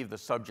we leave the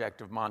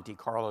subject of Monte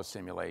Carlo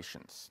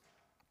simulations.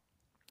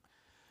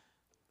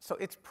 So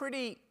it's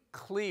pretty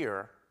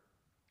clear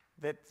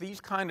that these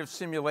kind of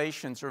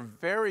simulations are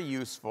very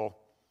useful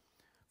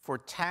for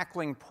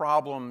tackling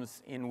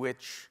problems in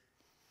which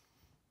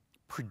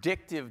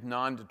predictive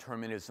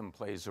non-determinism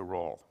plays a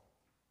role.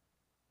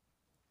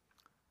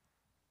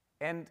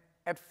 And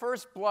at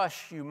first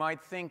blush, you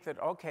might think that,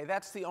 okay,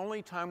 that's the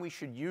only time we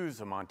should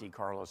use a Monte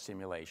Carlo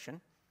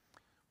simulation,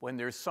 when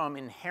there's some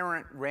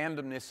inherent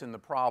randomness in the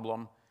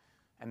problem,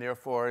 and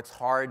therefore it's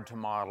hard to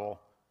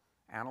model,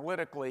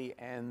 analytically,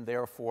 and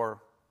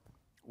therefore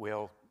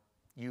will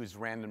use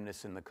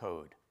randomness in the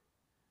code.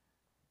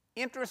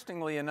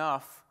 Interestingly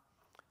enough,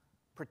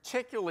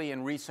 particularly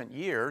in recent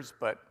years,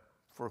 but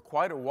for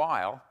quite a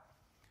while,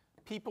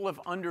 people have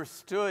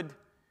understood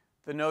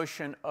the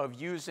notion of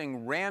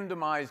using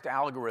randomized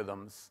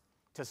algorithms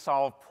to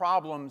solve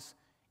problems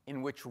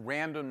in which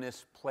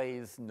randomness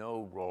plays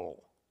no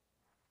role.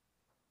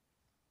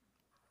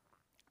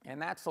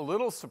 And that's a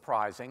little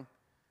surprising,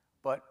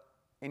 but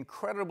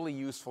incredibly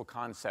useful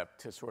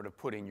concept to sort of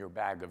put in your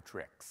bag of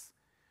tricks.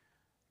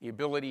 The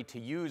ability to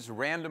use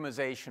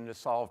randomization to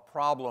solve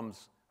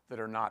problems that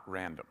are not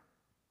random.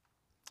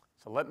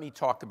 So let me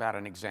talk about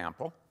an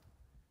example.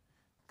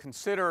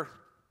 Consider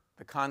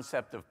the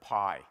concept of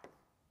pi.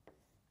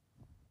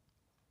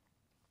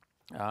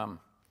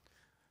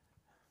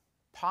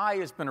 Pi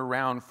has been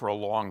around for a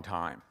long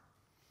time.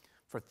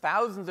 For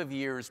thousands of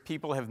years,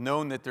 people have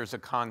known that there's a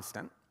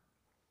constant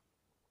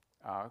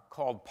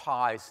called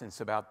pi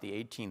since about the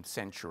 18th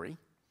century,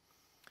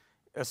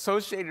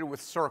 associated with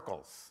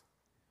circles,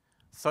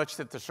 such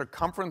that the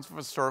circumference of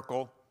a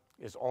circle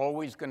is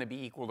always going to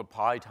be equal to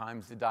pi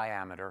times the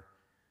diameter.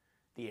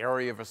 The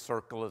area of a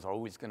circle is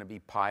always going to be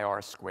pi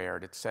r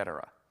squared,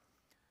 etc.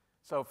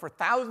 So for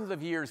thousands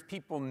of years,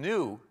 people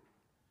knew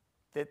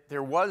that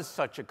there was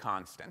such a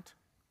constant.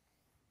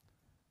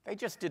 They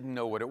just didn't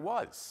know what it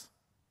was.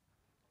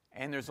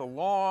 And there's a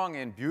long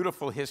and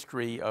beautiful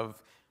history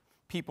of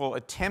people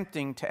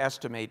attempting to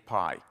estimate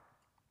pi.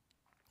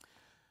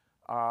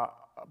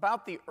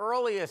 About the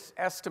earliest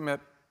estimate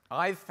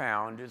I've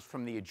found is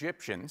from the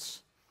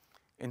Egyptians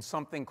in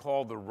something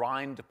called the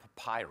Rhind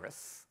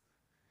Papyrus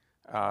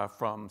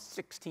from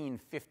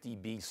 1650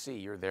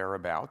 BC or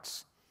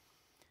thereabouts.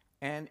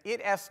 And it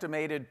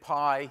estimated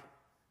pi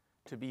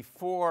to be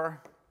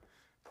 4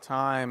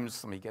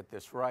 times, let me get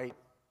this right,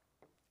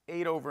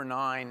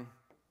 8/9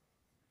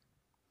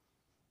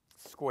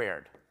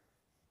 squared,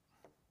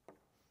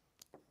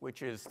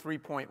 which is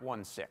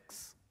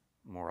 3.16,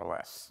 more or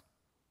less.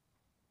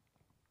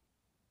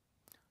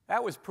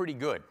 That was pretty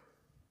good.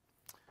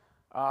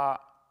 About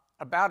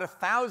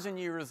 1,000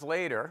 years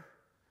later,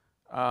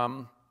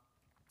 an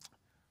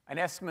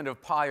estimate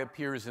of pi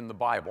appears in the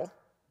Bible,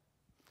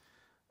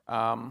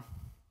 or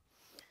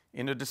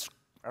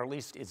at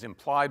least is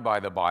implied by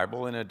the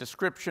Bible, in a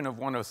description of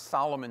one of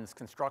Solomon's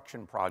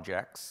construction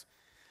projects.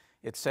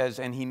 It says,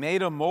 "And he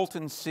made a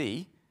molten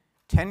sea,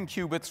 10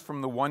 cubits from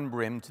the one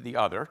brim to the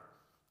other.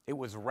 It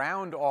was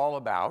round all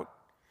about,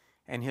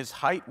 and his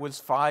height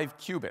was 5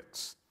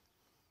 cubits.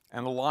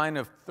 And a line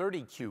of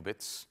 30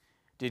 cubits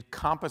did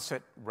compass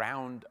it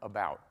round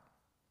about."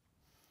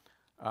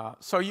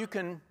 So you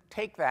can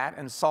take that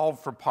and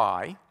solve for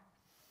pi,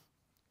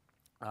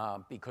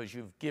 because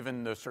you've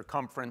given the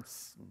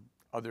circumference,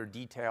 other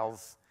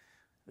details,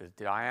 the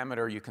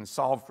diameter, you can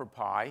solve for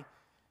pi.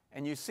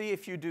 And you see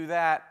if you do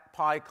that,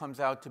 pi comes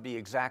out to be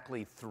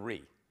exactly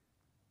 3.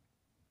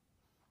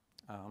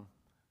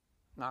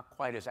 Not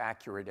quite as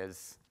accurate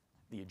as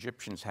the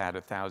Egyptians had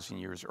 1,000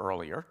 years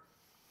earlier.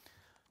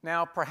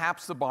 Now,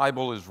 perhaps the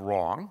Bible is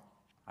wrong.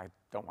 I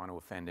don't want to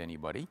offend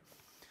anybody.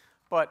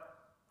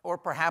 Or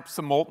perhaps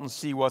the molten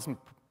sea wasn't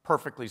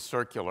perfectly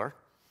circular.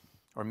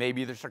 Or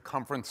maybe the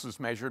circumference was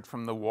measured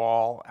from the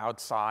wall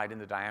outside and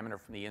the diameter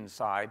from the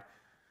inside.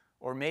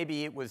 Or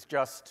maybe it was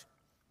just,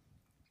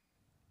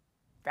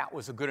 that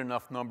was a good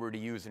enough number to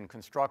use in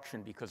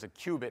construction because a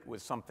cubit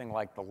was something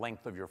like the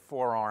length of your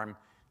forearm.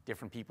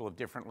 Different people have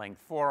different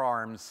length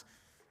forearms.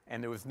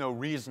 And there was no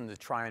reason to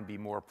try and be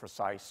more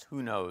precise.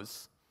 Who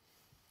knows?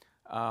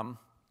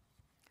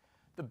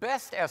 The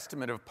best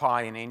estimate of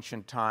pi in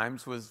ancient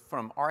times was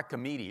from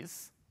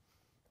Archimedes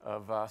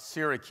of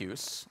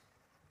Syracuse.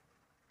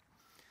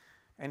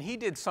 And he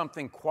did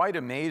something quite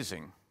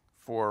amazing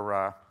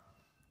for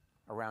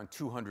around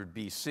 200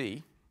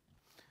 BC.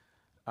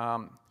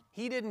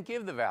 He didn't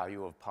give the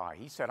value of pi.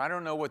 He said, "I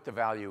don't know what the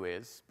value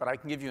is, but I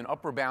can give you an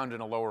upper bound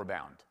and a lower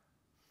bound."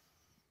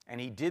 And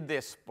he did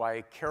this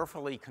by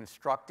carefully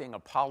constructing a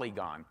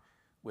polygon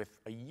with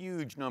a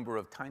huge number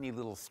of tiny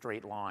little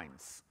straight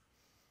lines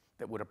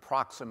that would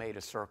approximate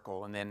a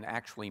circle and then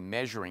actually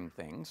measuring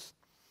things.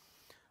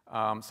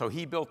 So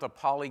he built a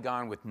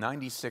polygon with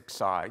 96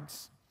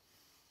 sides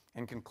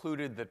and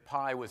concluded that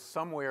pi was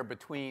somewhere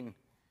between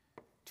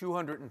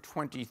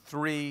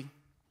 223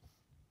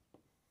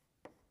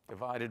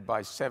 divided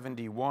by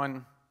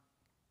 71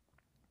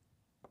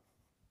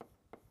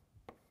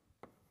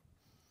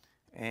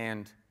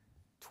 and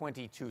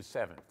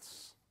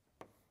 22/7.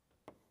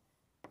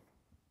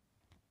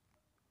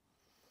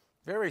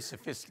 Very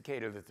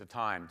sophisticated at the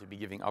time to be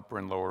giving upper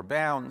and lower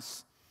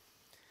bounds.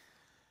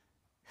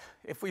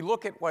 If we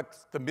look at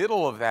what the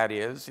middle of that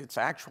is, it's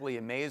actually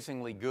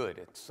amazingly good.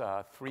 It's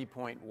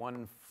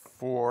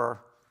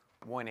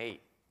 3.1418.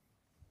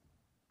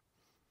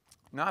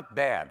 Not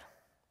bad.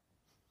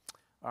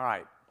 All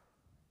right.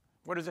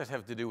 What does this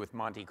have to do with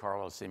Monte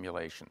Carlo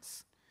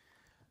simulations?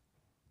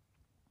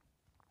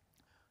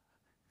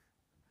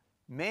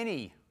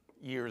 Many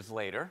years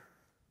later,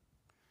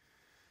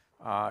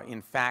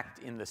 In fact,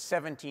 in the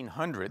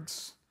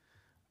 1700s,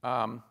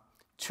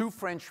 two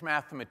French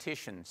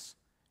mathematicians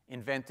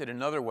invented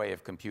another way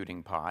of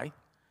computing pi,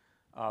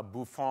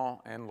 Buffon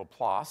and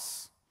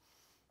Laplace.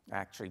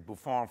 Actually,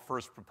 Buffon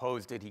first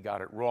proposed it. He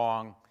got it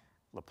wrong.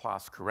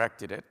 Laplace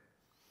corrected it.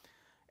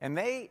 And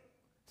they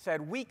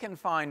said, we can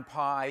find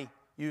pi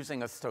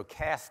using a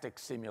stochastic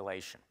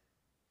simulation.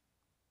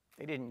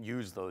 They didn't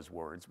use those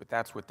words, but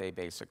that's what they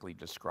basically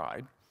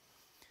described.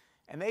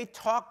 And they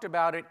talked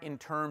about it in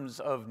terms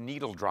of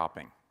needle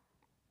dropping.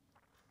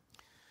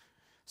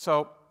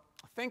 So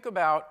think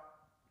about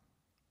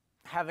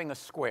having a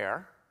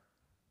square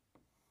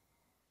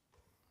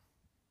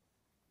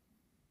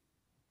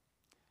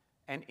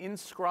and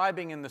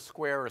inscribing in the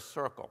square a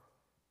circle.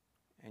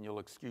 And you'll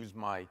excuse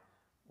my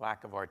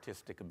lack of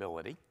artistic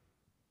ability.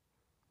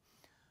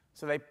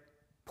 So they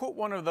put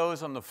one of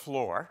those on the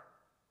floor,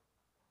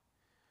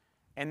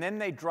 and then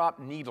they drop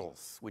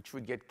needles, which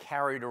would get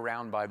carried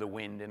around by the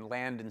wind and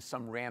land in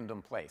some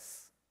random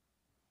place.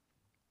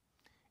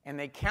 And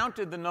they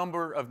counted the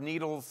number of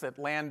needles that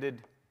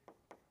landed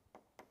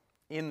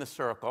in the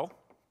circle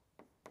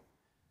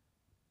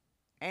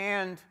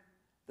and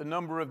the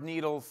number of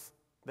needles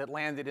that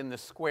landed in the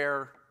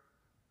square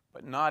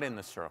but not in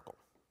the circle.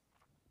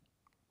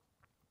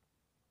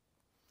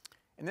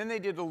 And then they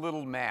did a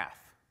little math.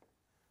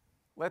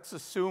 Let's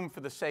assume, for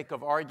the sake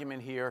of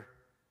argument here,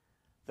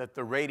 that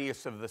the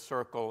radius of the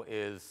circle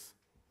is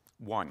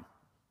 1.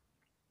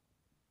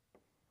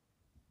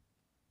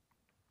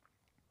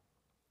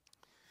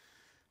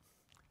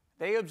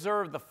 They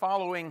observed the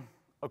following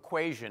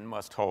equation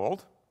must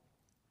hold: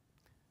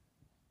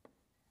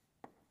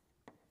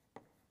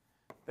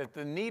 that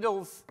the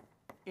needles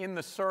in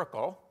the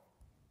circle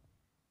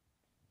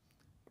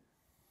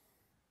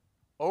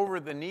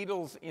over the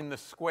needles in the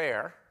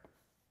square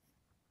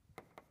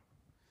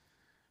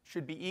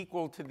should be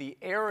equal to the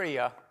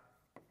area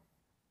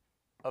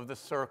of the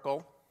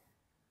circle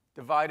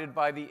divided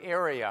by the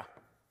area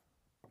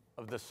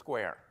of the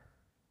square.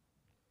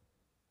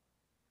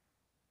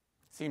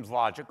 Seems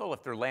logical,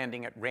 if they're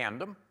landing at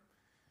random,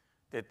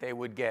 that they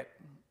would get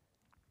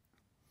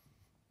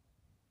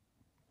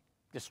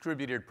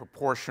distributed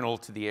proportional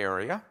to the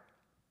area.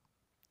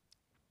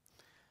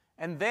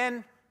 And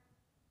then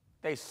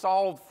they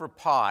solved for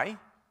pi,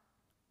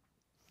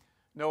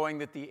 knowing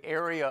that the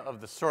area of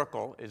the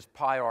circle is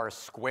pi r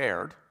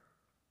squared.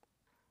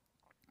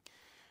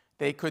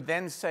 They could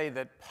then say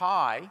that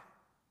pi,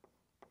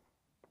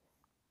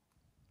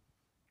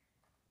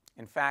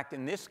 in fact,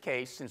 in this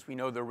case, since we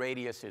know the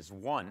radius is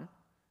 1,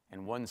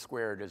 and 1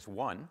 squared is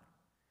 1,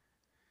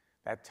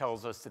 that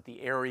tells us that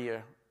the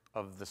area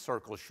of the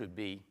circle should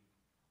be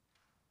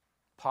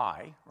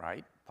pi,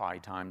 right? Pi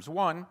times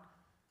 1.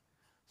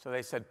 So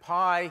they said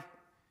pi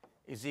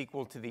is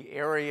equal to the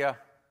area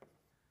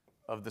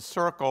of the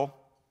circle,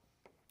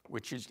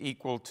 which is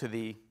equal to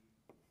the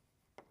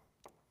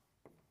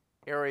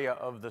area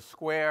of the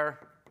square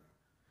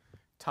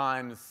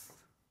times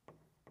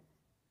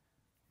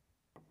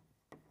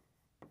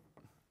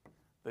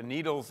the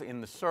needles in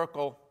the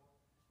circle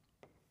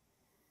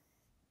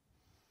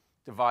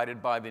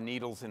divided by the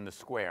needles in the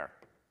square.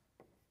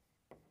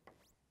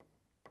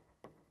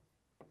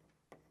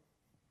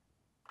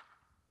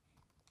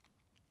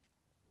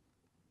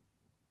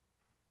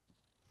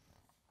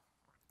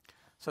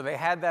 So they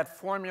had that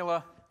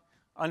formula.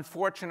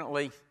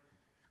 Unfortunately,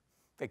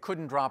 they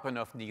couldn't drop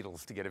enough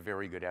needles to get a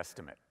very good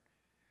estimate.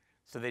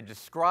 So they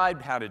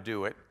described how to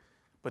do it,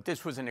 but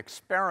this was an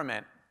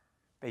experiment.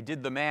 They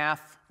did the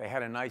math. They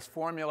had a nice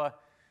formula.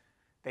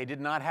 They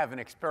did not have an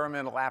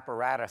experimental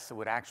apparatus that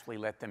would actually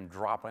let them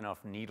drop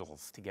enough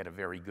needles to get a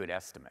very good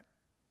estimate.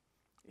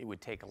 It would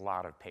take a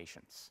lot of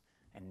patience,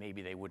 and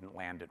maybe they wouldn't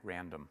land at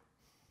random.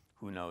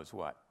 Who knows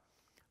what?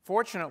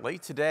 Fortunately,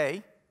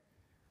 today,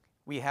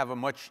 we have a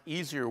much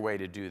easier way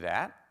to do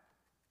that.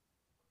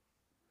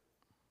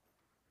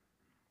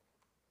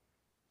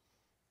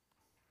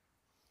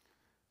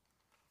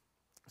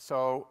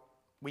 So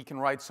we can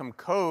write some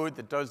code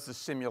that does the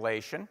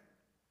simulation.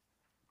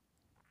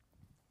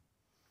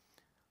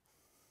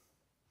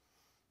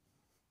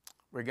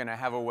 We're going to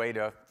have a way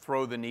to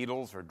throw the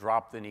needles or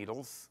drop the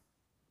needles.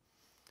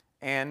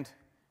 And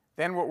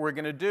then what we're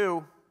going to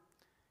do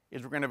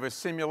is we're going to have a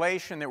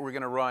simulation that we're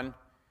going to run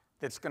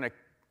that's going to,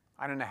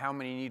 I don't know how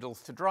many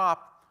needles to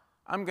drop.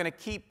 I'm going to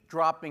keep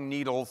dropping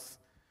needles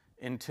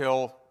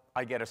until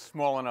I get a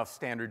small enough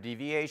standard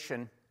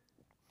deviation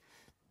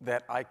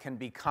that I can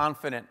be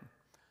confident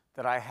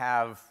that I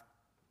have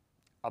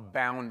a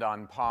bound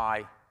on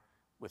pi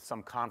with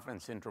some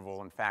confidence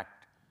interval. In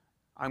fact,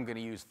 I'm going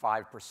to use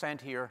 5%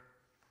 here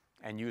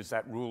and use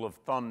that rule of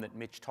thumb that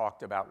Mitch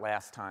talked about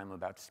last time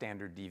about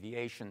standard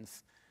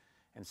deviations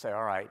and say,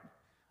 all right,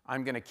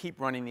 I'm going to keep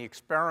running the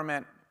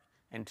experiment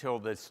until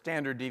the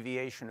standard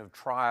deviation of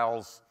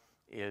trials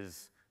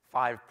is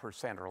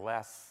 5% or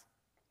less.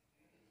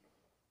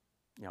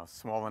 You know,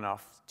 small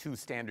enough, 2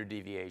 standard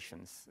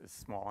deviations is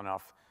small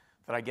enough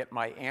that I get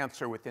my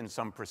answer within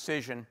some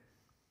precision.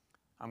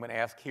 I'm going to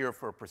ask here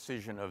for a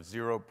precision of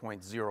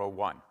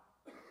 0.01.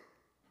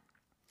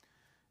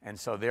 And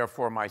so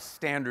therefore, my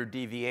standard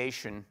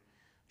deviation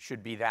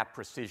should be that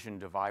precision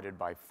divided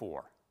by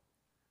 4,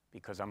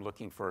 because I'm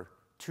looking for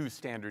 2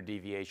 standard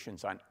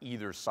deviations on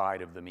either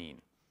side of the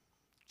mean,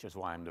 which is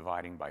why I'm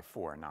dividing by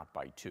 4, not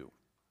by 2.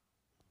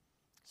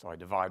 So I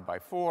divide by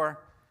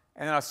 4,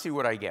 and then I'll see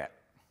what I get.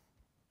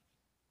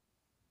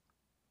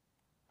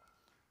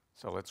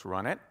 So let's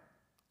run it,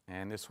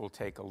 and this will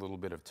take a little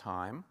bit of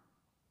time.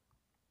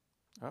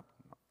 Oh,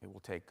 it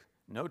will take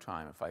no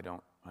time if I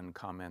don't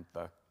uncomment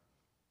the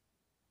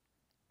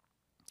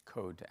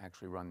code to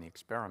actually run the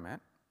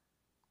experiment.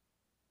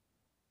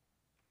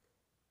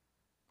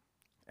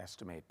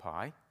 Estimate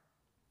pi.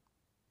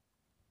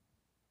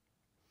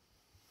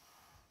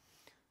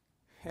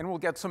 And we'll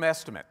get some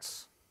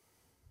estimates.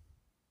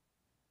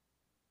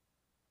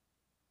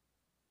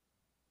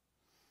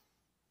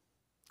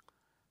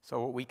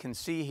 So what we can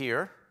see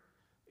here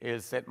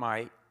is that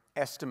my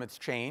estimates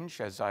change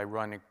as I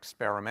run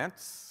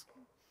experiments.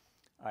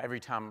 Every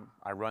time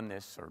I run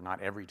this, or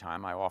not every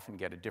time, I often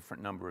get a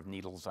different number of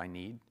needles I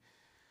need.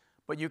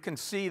 But you can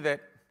see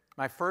that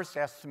my first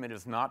estimate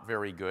is not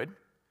very good.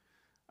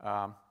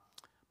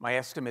 My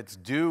estimates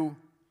do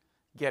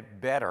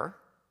get better,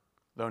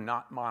 though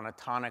not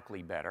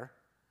monotonically better.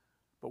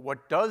 But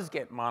what does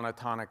get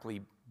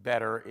monotonically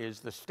better is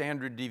the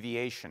standard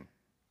deviation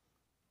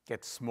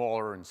gets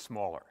smaller and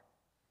smaller,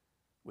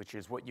 which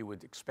is what you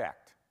would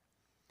expect.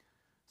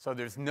 So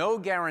there's no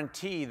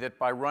guarantee that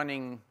by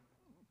running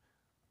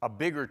a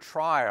bigger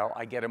trial,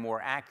 I get a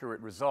more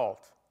accurate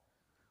result.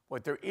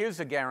 What there is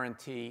a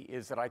guarantee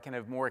is that I can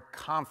have more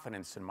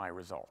confidence in my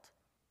result.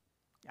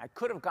 I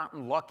could have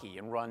gotten lucky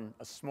and run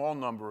a small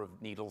number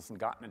of needles and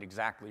gotten it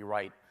exactly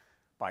right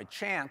by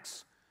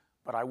chance,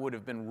 but I would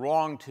have been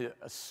wrong to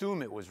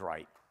assume it was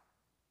right,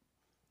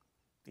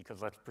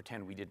 because let's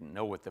pretend we didn't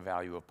know what the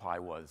value of pi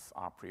was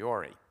a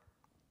priori.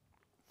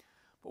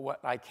 But what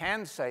I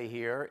can say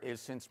here is,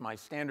 since my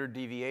standard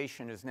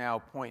deviation is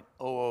now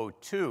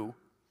 0.002,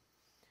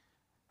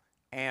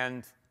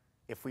 and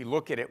if we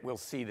look at it, we'll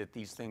see that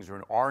these things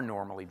are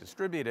normally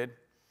distributed,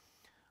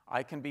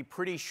 I can be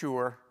pretty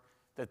sure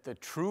that the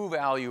true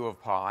value of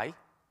pi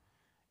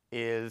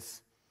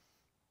is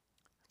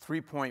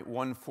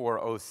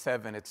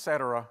 3.1407, et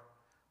cetera,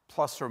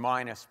 plus or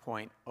minus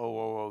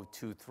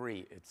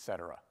 0.00023, et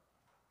cetera,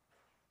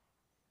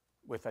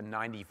 with a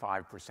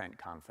 95%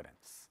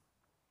 confidence.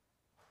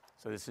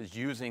 So this is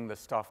using the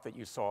stuff that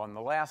you saw in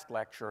the last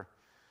lecture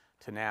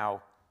to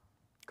now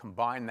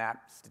combine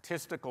that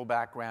statistical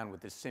background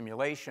with this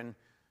simulation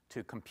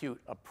to compute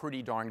a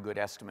pretty darn good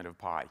estimate of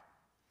pi.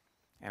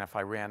 And if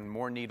I ran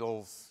more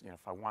needles,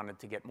 if I wanted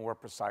to get more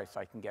precise,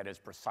 I can get as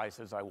precise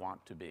as I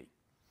want to be.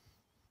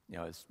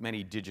 As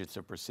many digits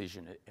of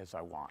precision as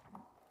I want.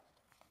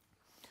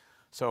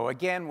 So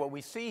again, what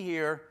we see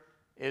here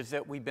is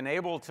that we've been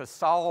able to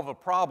solve a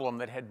problem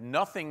that had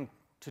nothing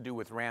to do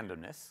with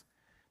randomness.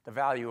 The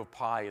value of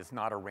pi is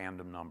not a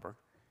random number.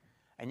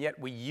 And yet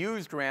we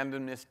used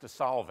randomness to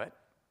solve it.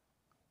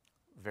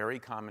 Very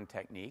common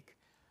technique.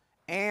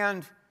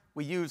 And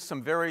we used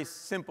some very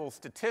simple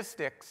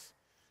statistics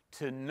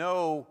to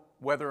know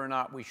whether or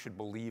not we should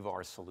believe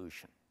our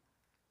solution.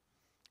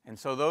 And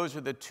so those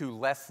are the 2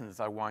 lessons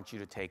I want you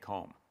to take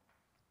home.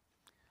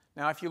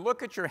 Now, if you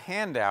look at your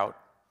handout,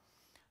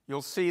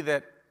 you'll see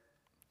that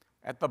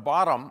at the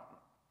bottom,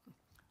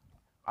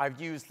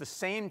 I've used the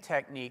same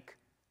technique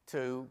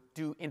to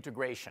do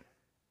integration.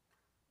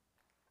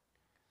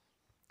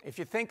 If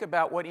you think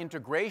about what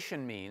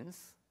integration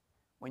means,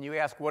 when you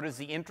ask what is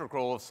the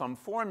integral of some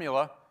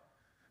formula,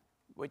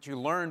 what you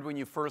learned when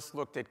you first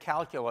looked at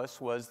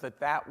calculus was that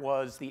that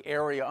was the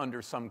area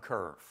under some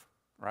curve,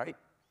 right?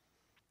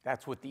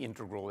 That's what the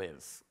integral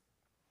is.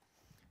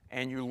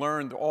 And you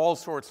learned all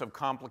sorts of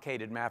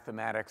complicated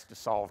mathematics to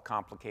solve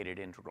complicated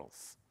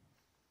integrals.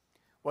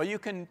 Well, you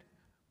can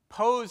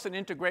pose an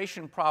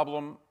integration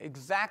problem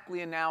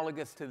exactly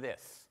analogous to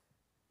this.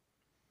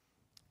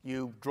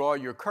 You draw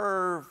your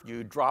curve,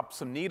 you drop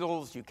some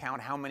needles, you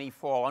count how many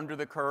fall under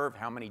the curve,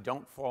 how many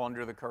don't fall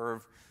under the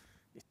curve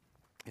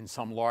in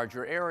some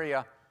larger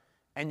area,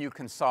 and you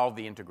can solve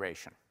the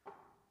integration.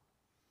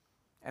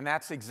 And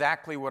that's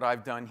exactly what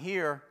I've done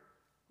here,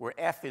 where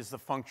f is the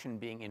function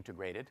being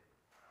integrated.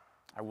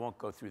 I won't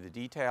go through the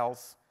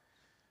details.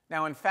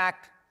 Now, in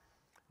fact,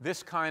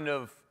 this kind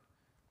of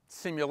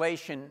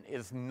simulation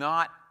is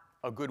not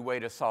a good way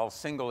to solve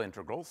single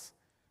integrals.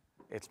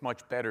 It's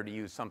much better to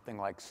use something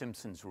like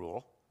Simpson's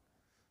rule,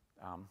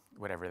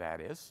 whatever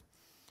that is.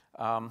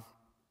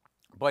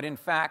 But in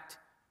fact,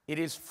 it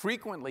is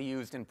frequently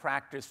used in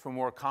practice for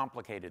more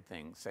complicated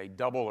things, say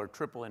double or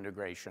triple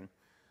integration,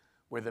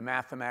 where the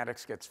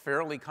mathematics gets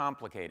fairly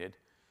complicated.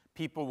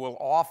 People will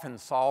often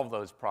solve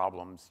those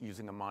problems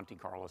using a Monte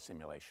Carlo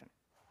simulation.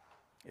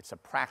 It's a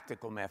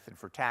practical method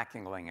for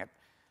tackling it.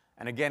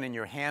 And again, in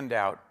your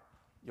handout,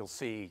 you'll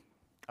see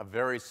a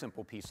very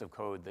simple piece of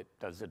code that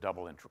does a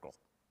double integral.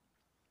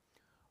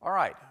 All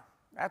right,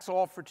 that's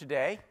all for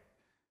today.